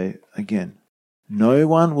 And so, again, no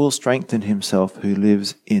one will strengthen himself who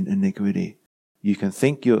lives in iniquity. You can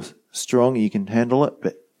think you're strong, you can handle it,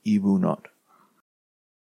 but you will not.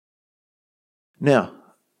 Now,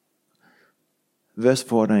 verse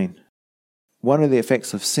 14. One of the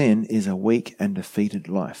effects of sin is a weak and defeated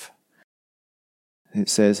life. It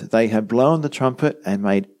says, they have blown the trumpet and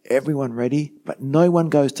made everyone ready, but no one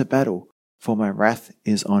goes to battle, for my wrath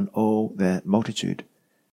is on all their multitude.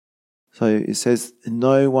 So it says,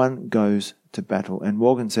 no one goes to battle. And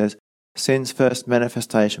Morgan says, sin's first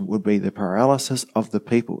manifestation would be the paralysis of the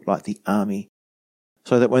people, like the army,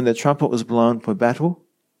 so that when the trumpet was blown for battle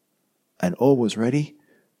and all was ready,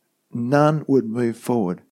 none would move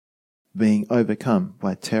forward, being overcome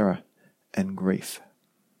by terror and grief.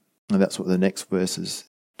 And that's what the next verses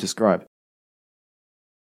describe.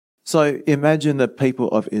 So imagine the people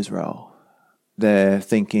of Israel. They're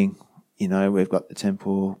thinking, we've got the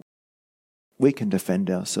temple, we can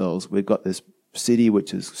defend ourselves. We've got this city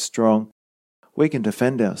which is strong. We can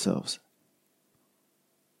defend ourselves.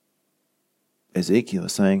 Ezekiel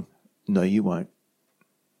is saying, no, you won't.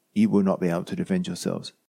 You will not be able to defend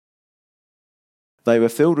yourselves. They were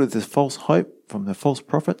filled with this false hope from the false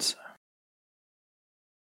prophets.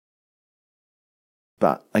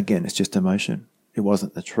 But again, it's just emotion. It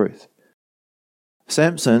wasn't the truth.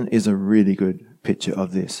 Samson is a really good picture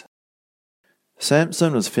of this.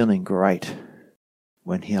 Samson was feeling great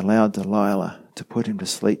when he allowed Delilah to put him to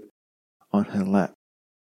sleep on her lap.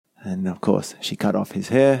 And of course, she cut off his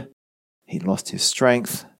hair, he lost his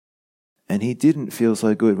strength, and he didn't feel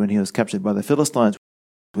so good when he was captured by the Philistines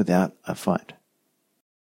without a fight.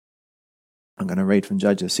 I'm going to read from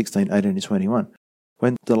Judges 16:18-21.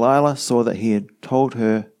 When Delilah saw that he had told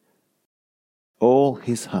her all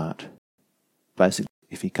his heart, basically,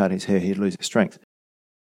 if he cut his hair, he'd lose his strength,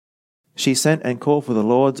 she sent and called for the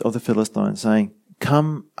lords of the Philistines, saying,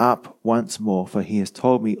 "Come up once more, for he has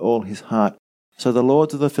told me all his heart." So the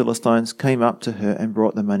lords of the Philistines came up to her and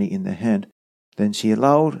brought the money in their hand. Then she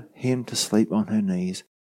lulled him to sleep on her knees,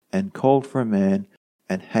 and called for a man,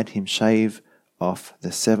 and had him shave off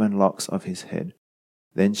the 7 locks of his head.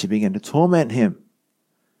 Then she began to torment him.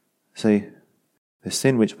 See, the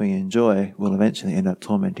sin which we enjoy will eventually end up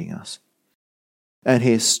tormenting us. And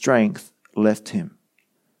his strength left him.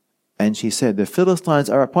 And she said, "The Philistines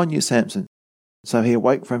are upon you, Samson." So he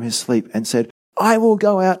awoke from his sleep and said, "I will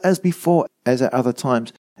go out as before, as at other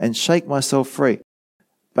times, and shake myself free."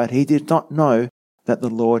 But he did not know that the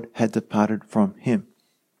Lord had departed from him.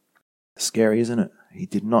 Scary, isn't it? He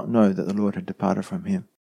did not know that the Lord had departed from him.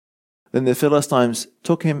 Then the Philistines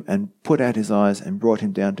took him and put out his eyes and brought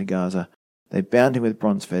him down to Gaza. They bound him with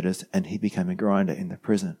bronze fetters, and he became a grinder in the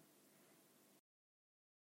prison.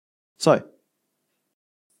 So,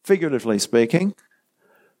 figuratively speaking,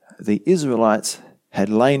 the Israelites had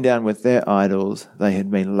lain down with their idols. They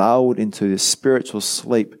had been lulled into this spiritual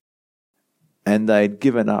sleep, and they had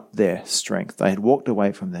given up their strength. They had walked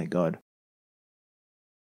away from their God.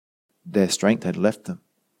 Their strength had left them.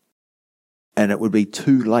 And it would be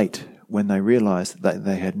too late when they realized that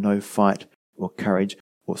they had no fight or courage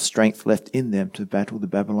or strength left in them to battle the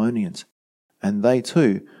Babylonians. And they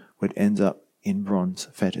too would end up in bronze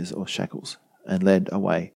fetters or shackles and led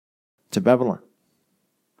away to Babylon.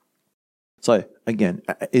 So again,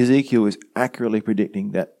 Ezekiel is accurately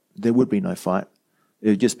predicting that there would be no fight. It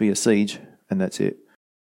would just be a siege, and that's it.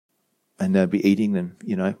 And they'd be eating them.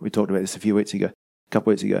 We talked about this a couple of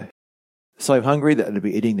weeks ago. So hungry that they'd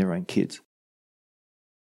be eating their own kids.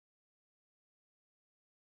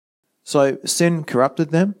 So sin corrupted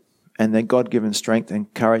them, and their God-given strength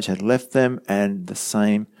and courage had left them, and the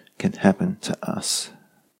same can happen to us.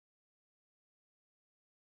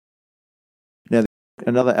 Now,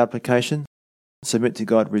 another application: submit to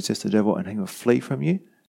God, resist the devil, and he will flee from you.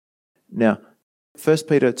 Now, 1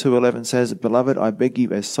 Peter 2:11 says, "Beloved, I beg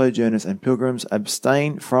you as sojourners and pilgrims,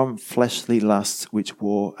 abstain from fleshly lusts which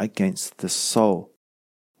war against the soul."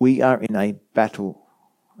 We are in a battle,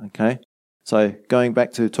 okay? So going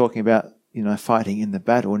back to talking about, fighting in the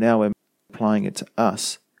battle, now we're applying it to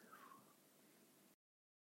us.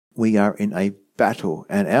 We are in a battle,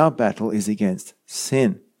 and our battle is against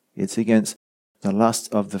sin. It's against the lusts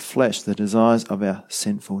of the flesh, the desires of our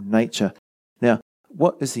sinful nature. Now,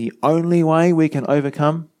 what is the only way we can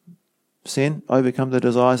overcome sin, overcome the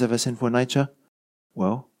desires of our sinful nature?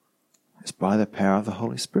 Well, it's by the power of the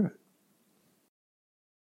Holy Spirit.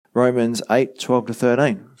 Romans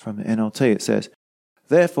 8:12-13 from the NLT, it says,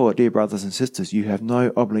 "Therefore, dear brothers and sisters, you have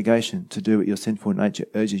no obligation to do what your sinful nature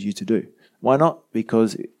urges you to do." Why not?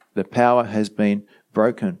 Because the power has been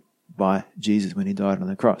broken by Jesus when he died on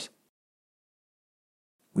the cross.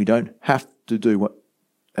 We don't have to do what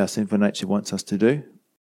our sinful nature wants us to do.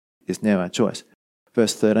 It's now our choice.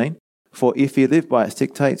 Verse 13, "For if you live by its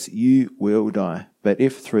dictates, you will die. But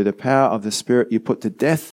if through the power of the Spirit you put to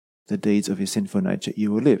death the deeds of your sinful nature,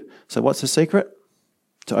 you will live." So what's the secret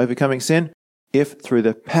to overcoming sin? If through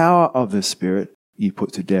the power of the Spirit you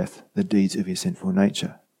put to death the deeds of your sinful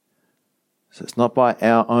nature. So it's not by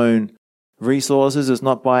our own resources, it's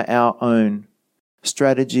not by our own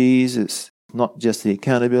strategies, it's not just the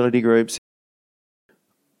accountability groups.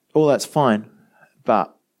 All that's fine,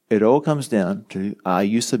 but it all comes down to, are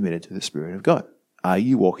you submitted to the Spirit of God? Are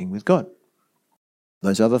you walking with God?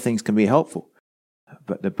 Those other things can be helpful,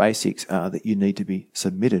 but the basics are that you need to be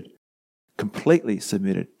submitted, completely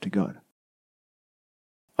submitted to God.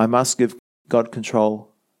 I must give God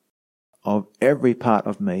control of every part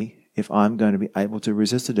of me if I'm going to be able to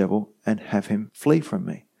resist the devil and have him flee from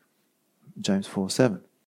me. James 4:7.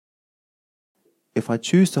 If I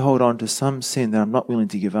choose to hold on to some sin that I'm not willing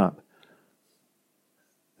to give up,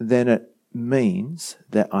 then it means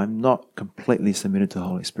that I'm not completely submitted to the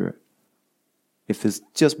Holy Spirit. If there's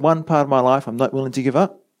just one part of my life I'm not willing to give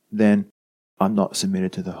up, then I'm not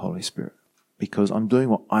submitted to the Holy Spirit because I'm doing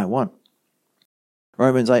what I want.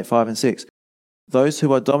 Romans 8:5-6. "Those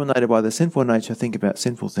who are dominated by the sinful nature think about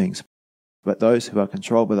sinful things, but those who are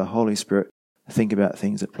controlled by the Holy Spirit think about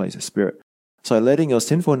things that please the Spirit. So letting your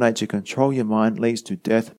sinful nature control your mind leads to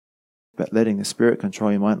death, but letting the Spirit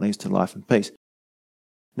control your mind leads to life and peace."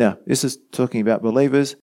 Now, this is talking about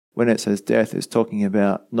believers. When it says death, it's talking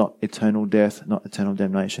about not eternal death, not eternal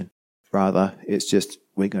damnation. Rather, it's just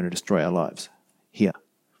we're going to destroy our lives here.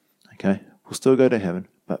 Okay? We'll still go to heaven,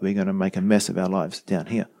 but we're going to make a mess of our lives down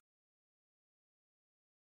here.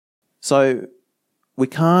 So we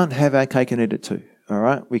can't have our cake and eat it too, all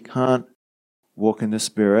right? We can't walk in the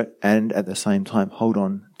Spirit and at the same time hold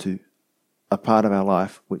on to a part of our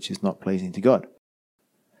life which is not pleasing to God.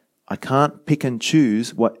 I can't pick and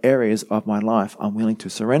choose what areas of my life I'm willing to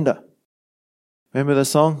surrender. Remember the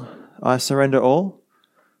song, I Surrender All?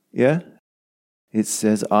 Yeah? It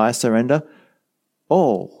says, I surrender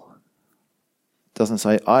all. It doesn't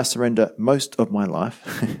say, I surrender most of my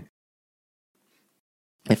life.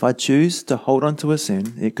 If I choose to hold on to a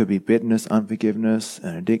sin, it could be bitterness, unforgiveness,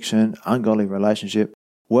 an addiction, ungodly relationship,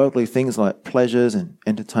 worldly things like pleasures and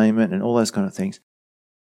entertainment and all those kind of things.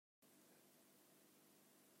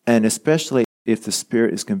 And especially if the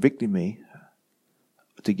Spirit is convicting me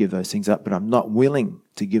to give those things up, but I'm not willing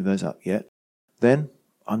to give those up yet, then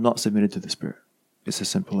I'm not submitted to the Spirit. It's as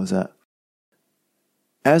simple as that.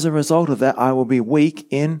 As a result of that, I will be weak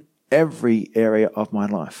in every area of my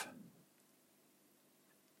life.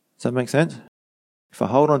 Does that make sense? If I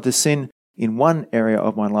hold on to sin in one area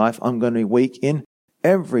of my life, I'm going to be weak in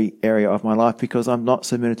every area of my life because I'm not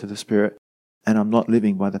submitted to the Spirit and I'm not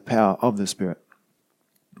living by the power of the Spirit.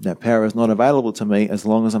 That power is not available to me as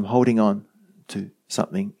long as I'm holding on to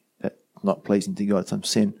something that's not pleasing to God, some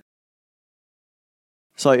sin.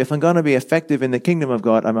 So if I'm going to be effective in the kingdom of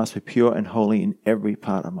God, I must be pure and holy in every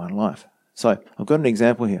part of my life. So I've got an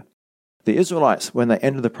example here. The Israelites, when they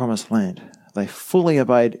entered the promised land, they fully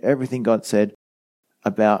obeyed everything God said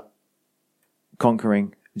about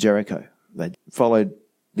conquering Jericho. They followed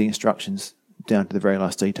the instructions down to the very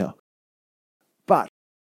last detail. But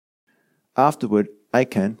afterward,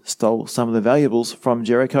 Achan stole some of the valuables from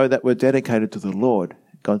Jericho that were dedicated to the Lord.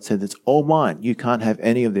 God said, it's all mine. You can't have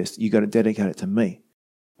any of this. You've got to dedicate it to me.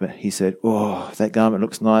 But he said, oh, that garment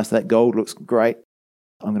looks nice. That gold looks great.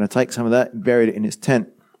 I'm going to take some of that and bury it in his tent,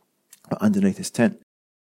 or underneath his tent.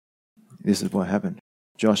 This is what happened.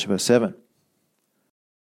 Joshua 7.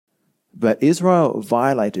 But Israel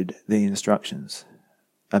violated the instructions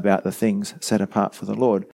about the things set apart for the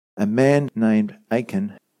Lord. A man named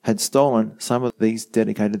Achan had stolen some of these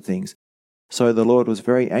dedicated things, so the Lord was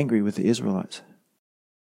very angry with the Israelites.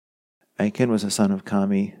 Achan was a son of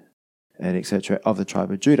Carmi and etc. of the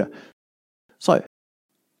tribe of Judah. So,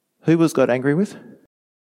 who was God angry with?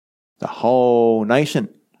 The whole nation.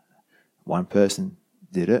 One person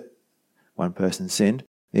did it. One person sinned.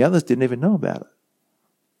 The others didn't even know about it.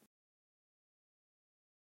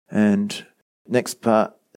 And next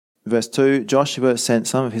part, verse 2, Joshua sent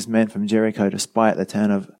some of his men from Jericho to spy at the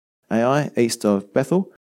town of Ai, east of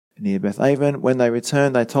Bethel, near Beth-aven. When they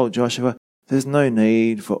returned, they told Joshua, there's no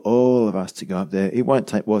need for all of us to go up there. It won't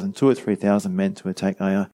take more than 2,000 or 3,000 men to attack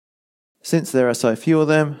Ai. Since there are so few of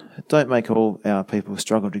them, don't make all our people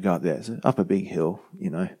struggle to go up there. It's up a big hill,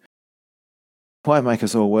 Why make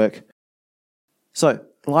us all work? So,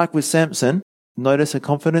 like with Samson, notice a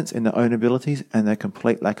confidence in their own abilities and their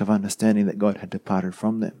complete lack of understanding that God had departed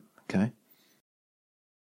from them. Okay?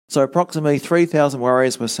 So approximately 3,000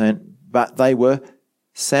 warriors were sent, but they were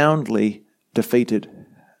soundly defeated.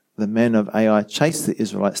 The men of Ai chased the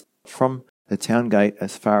Israelites from the town gate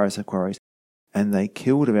as far as the quarries, and they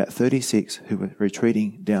killed about 36 who were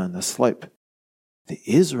retreating down the slope. The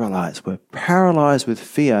Israelites were paralyzed with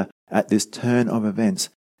fear at this turn of events,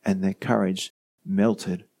 and their courage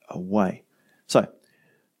melted away. So,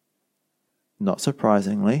 not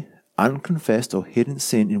surprisingly, unconfessed or hidden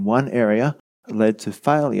sin in one area led to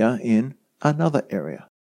failure in another area.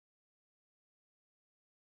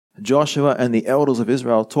 Joshua and the elders of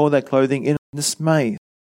Israel tore their clothing in dismay,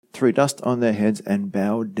 threw dust on their heads, and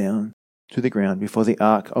bowed down to the ground before the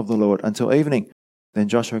ark of the Lord until evening. Then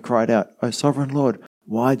Joshua cried out, O sovereign Lord,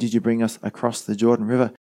 why did you bring us across the Jordan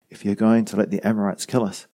River if you're going to let the Amorites kill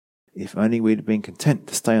us? If only we'd been content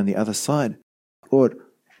to stay on the other side. Lord,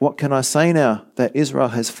 what can I say now that Israel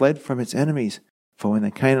has fled from its enemies? For when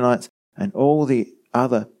the Canaanites and all the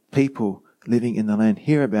other people living in the land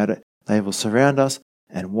hear about it, they will surround us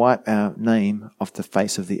and wipe our name off the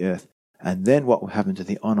face of the earth. And then what will happen to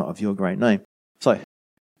the honor of your great name? So,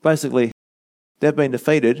 basically, they've been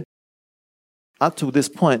defeated. Up to this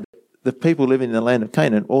point, the people living in the land of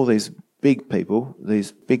Canaan, all these big people,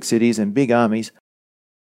 these big cities and big armies,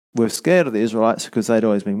 were scared of the Israelites because they'd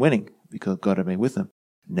always been winning, because God had been with them.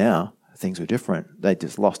 Now, things were different. They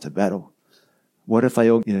just lost a battle. What if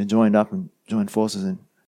they all joined up and joined forces? And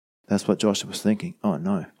that's what Joshua was thinking. Oh,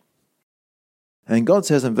 no. And God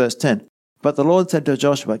says in verse 10, But the Lord said to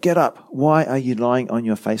Joshua, Get up. Why are you lying on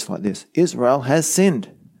your face like this? Israel has sinned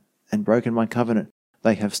and broken my covenant.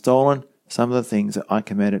 They have stolen some of the things that I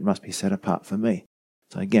commanded must be set apart for me.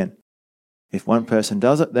 So again, if one person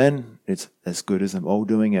does it, then it's as good as them all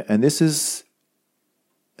doing it. And this is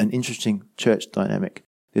an interesting church dynamic.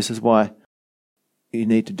 This is why you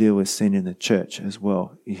need to deal with sin in the church as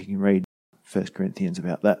well. You can read 1 Corinthians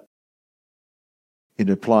about that. It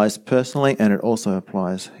applies personally and it also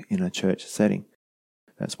applies in a church setting.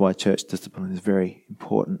 That's why church discipline is very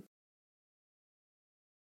important.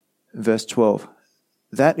 Verse 12.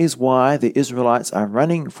 That is why the Israelites are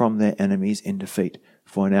running from their enemies in defeat.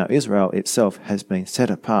 For now Israel itself has been set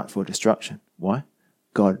apart for destruction. Why?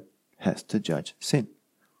 God has to judge sin.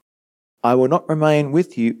 I will not remain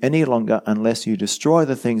with you any longer unless you destroy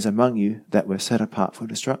the things among you that were set apart for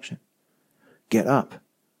destruction. Get up.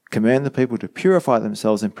 Command the people to purify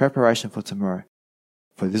themselves in preparation for tomorrow.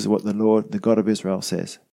 For this is what the Lord, the God of Israel,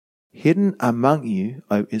 says. Hidden among you,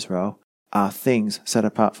 O Israel, are things set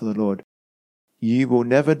apart for the Lord. You will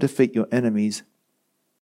never defeat your enemies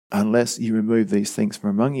unless you remove these things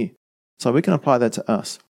from among you. So we can apply that to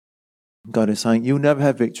us. God is saying, you'll never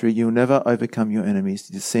have victory, you'll never overcome your enemies,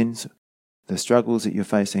 the sins, the struggles that you're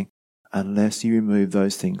facing, unless you remove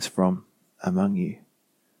those things from among you.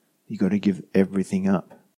 You've got to give everything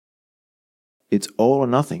up. It's all or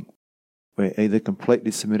nothing. We're either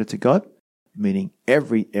completely submitted to God, meaning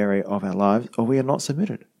every area of our lives, or we are not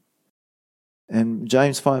submitted. And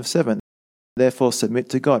James 5:7, therefore submit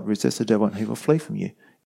to God, resist the devil and he will flee from you.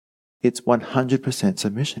 It's 100%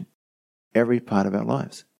 submission, every part of our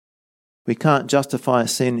lives. We can't justify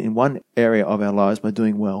sin in one area of our lives by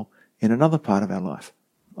doing well in another part of our life.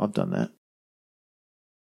 I've done that.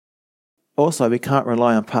 Also, we can't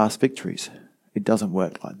rely on past victories. It doesn't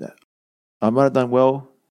work like that. I might have done well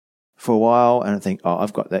for a while and I think, oh,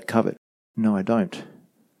 I've got that covered. No, I don't.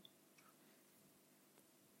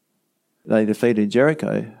 They defeated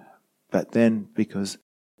Jericho, but then because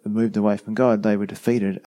they moved away from God, they were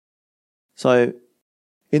defeated. So,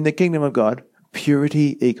 in the kingdom of God,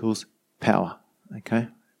 purity equals power. Okay?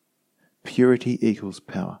 Purity equals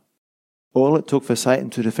power. All it took for Satan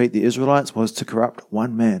to defeat the Israelites was to corrupt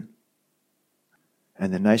one man.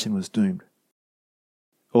 And the nation was doomed.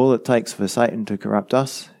 All it takes for Satan to corrupt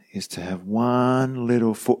us is to have one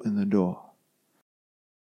little foot in the door.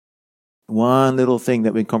 One little thing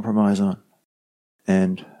that we compromise on.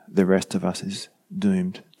 And the rest of us is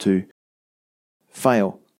doomed to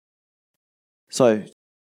fail. So,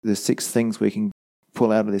 the 6 things we can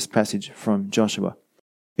pull out of this passage from Joshua.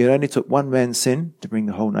 It only took one man's sin to bring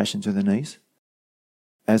the whole nation to their knees.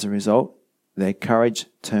 As a result, their courage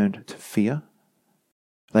turned to fear.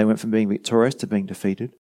 They went from being victorious to being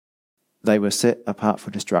defeated. They were set apart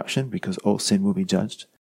for destruction because all sin will be judged.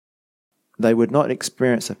 They would not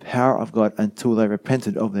experience the power of God until they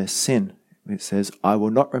repented of their sin. It says, I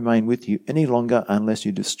will not remain with you any longer unless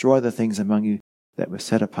you destroy the things among you that were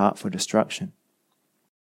set apart for destruction.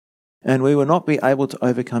 And we will not be able to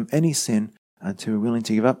overcome any sin until we're willing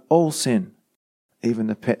to give up all sin, even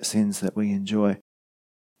the pet sins that we enjoy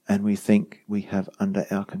and we think we have under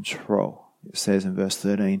our control. It says in verse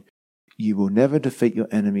 13, you will never defeat your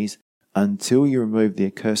enemies until you remove the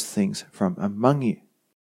accursed things from among you.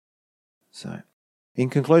 So, in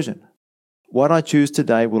conclusion, what I choose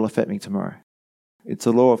today will affect me tomorrow. It's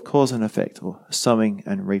a law of cause and effect, or sowing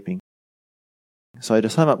and reaping. So to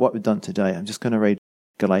sum up what we've done today, I'm just going to read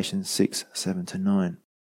Galatians 6:7-9.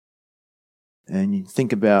 And you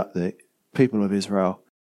think about the people of Israel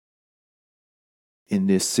in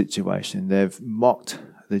this situation. They've mocked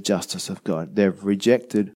the justice of God. They've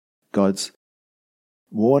rejected God's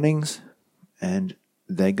warnings, and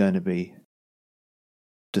they're going to be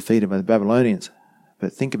defeated by the Babylonians.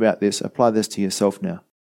 But think about this, apply this to yourself now.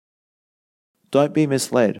 Don't be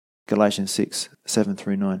misled, Galatians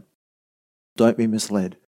 6:7-9. Don't be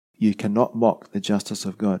misled. You cannot mock the justice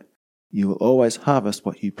of God. You will always harvest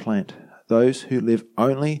what you plant. Those who live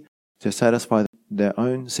only to satisfy their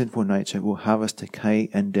own sinful nature will harvest decay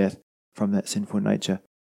and death from that sinful nature.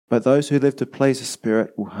 But those who live to please the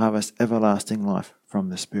Spirit will harvest everlasting life from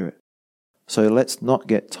the Spirit. So let's not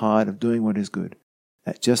get tired of doing what is good.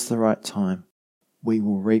 At just the right time, we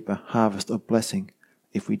will reap a harvest of blessing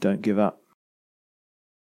if we don't give up.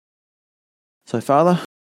 So Father,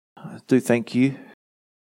 I do thank you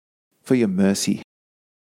for your mercy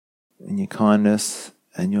and your kindness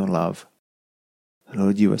and your love.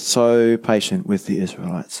 Lord, you were so patient with the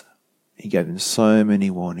Israelites. You gave them so many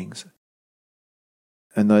warnings.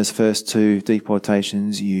 And those first 2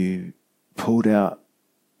 deportations, you pulled out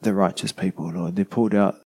the righteous people, Lord. They pulled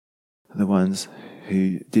out the ones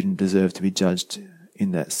who didn't deserve to be judged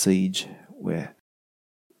in that siege where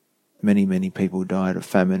many, many people died of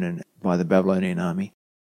famine and by the Babylonian army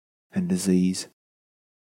and disease.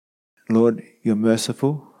 Lord, you're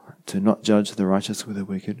merciful to not judge the righteous with the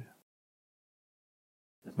wicked.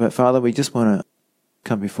 But Father, we just want to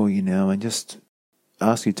come before you now and just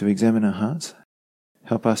ask you to examine our hearts.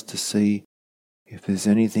 Help us to see if there's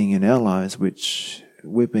anything in our lives which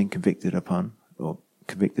we've been convicted upon or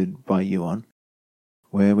convicted by you on,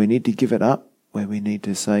 where we need to give it up, where we need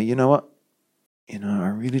to say, you know what, I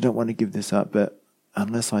really don't want to give this up, but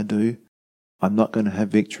unless I do, I'm not going to have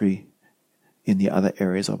victory in the other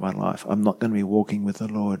areas of my life. I'm not going to be walking with the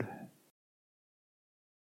Lord.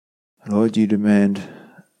 Lord, you demand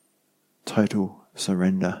total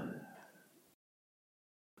surrender.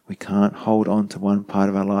 We can't hold on to one part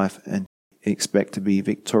of our life and expect to be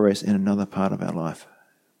victorious in another part of our life.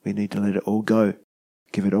 We need to let it all go,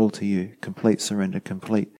 give it all to you, complete surrender,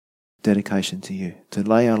 complete dedication to you, to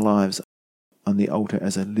lay our lives on the altar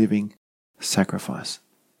as a living sacrifice.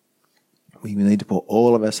 We need to put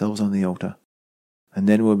all of ourselves on the altar, and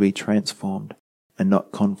then we'll be transformed and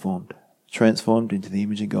not conformed. Transformed into the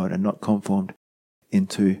image of God and not conformed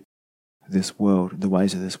into this world, the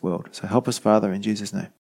ways of this world. So help us, Father, in Jesus' name.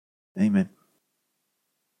 Amen.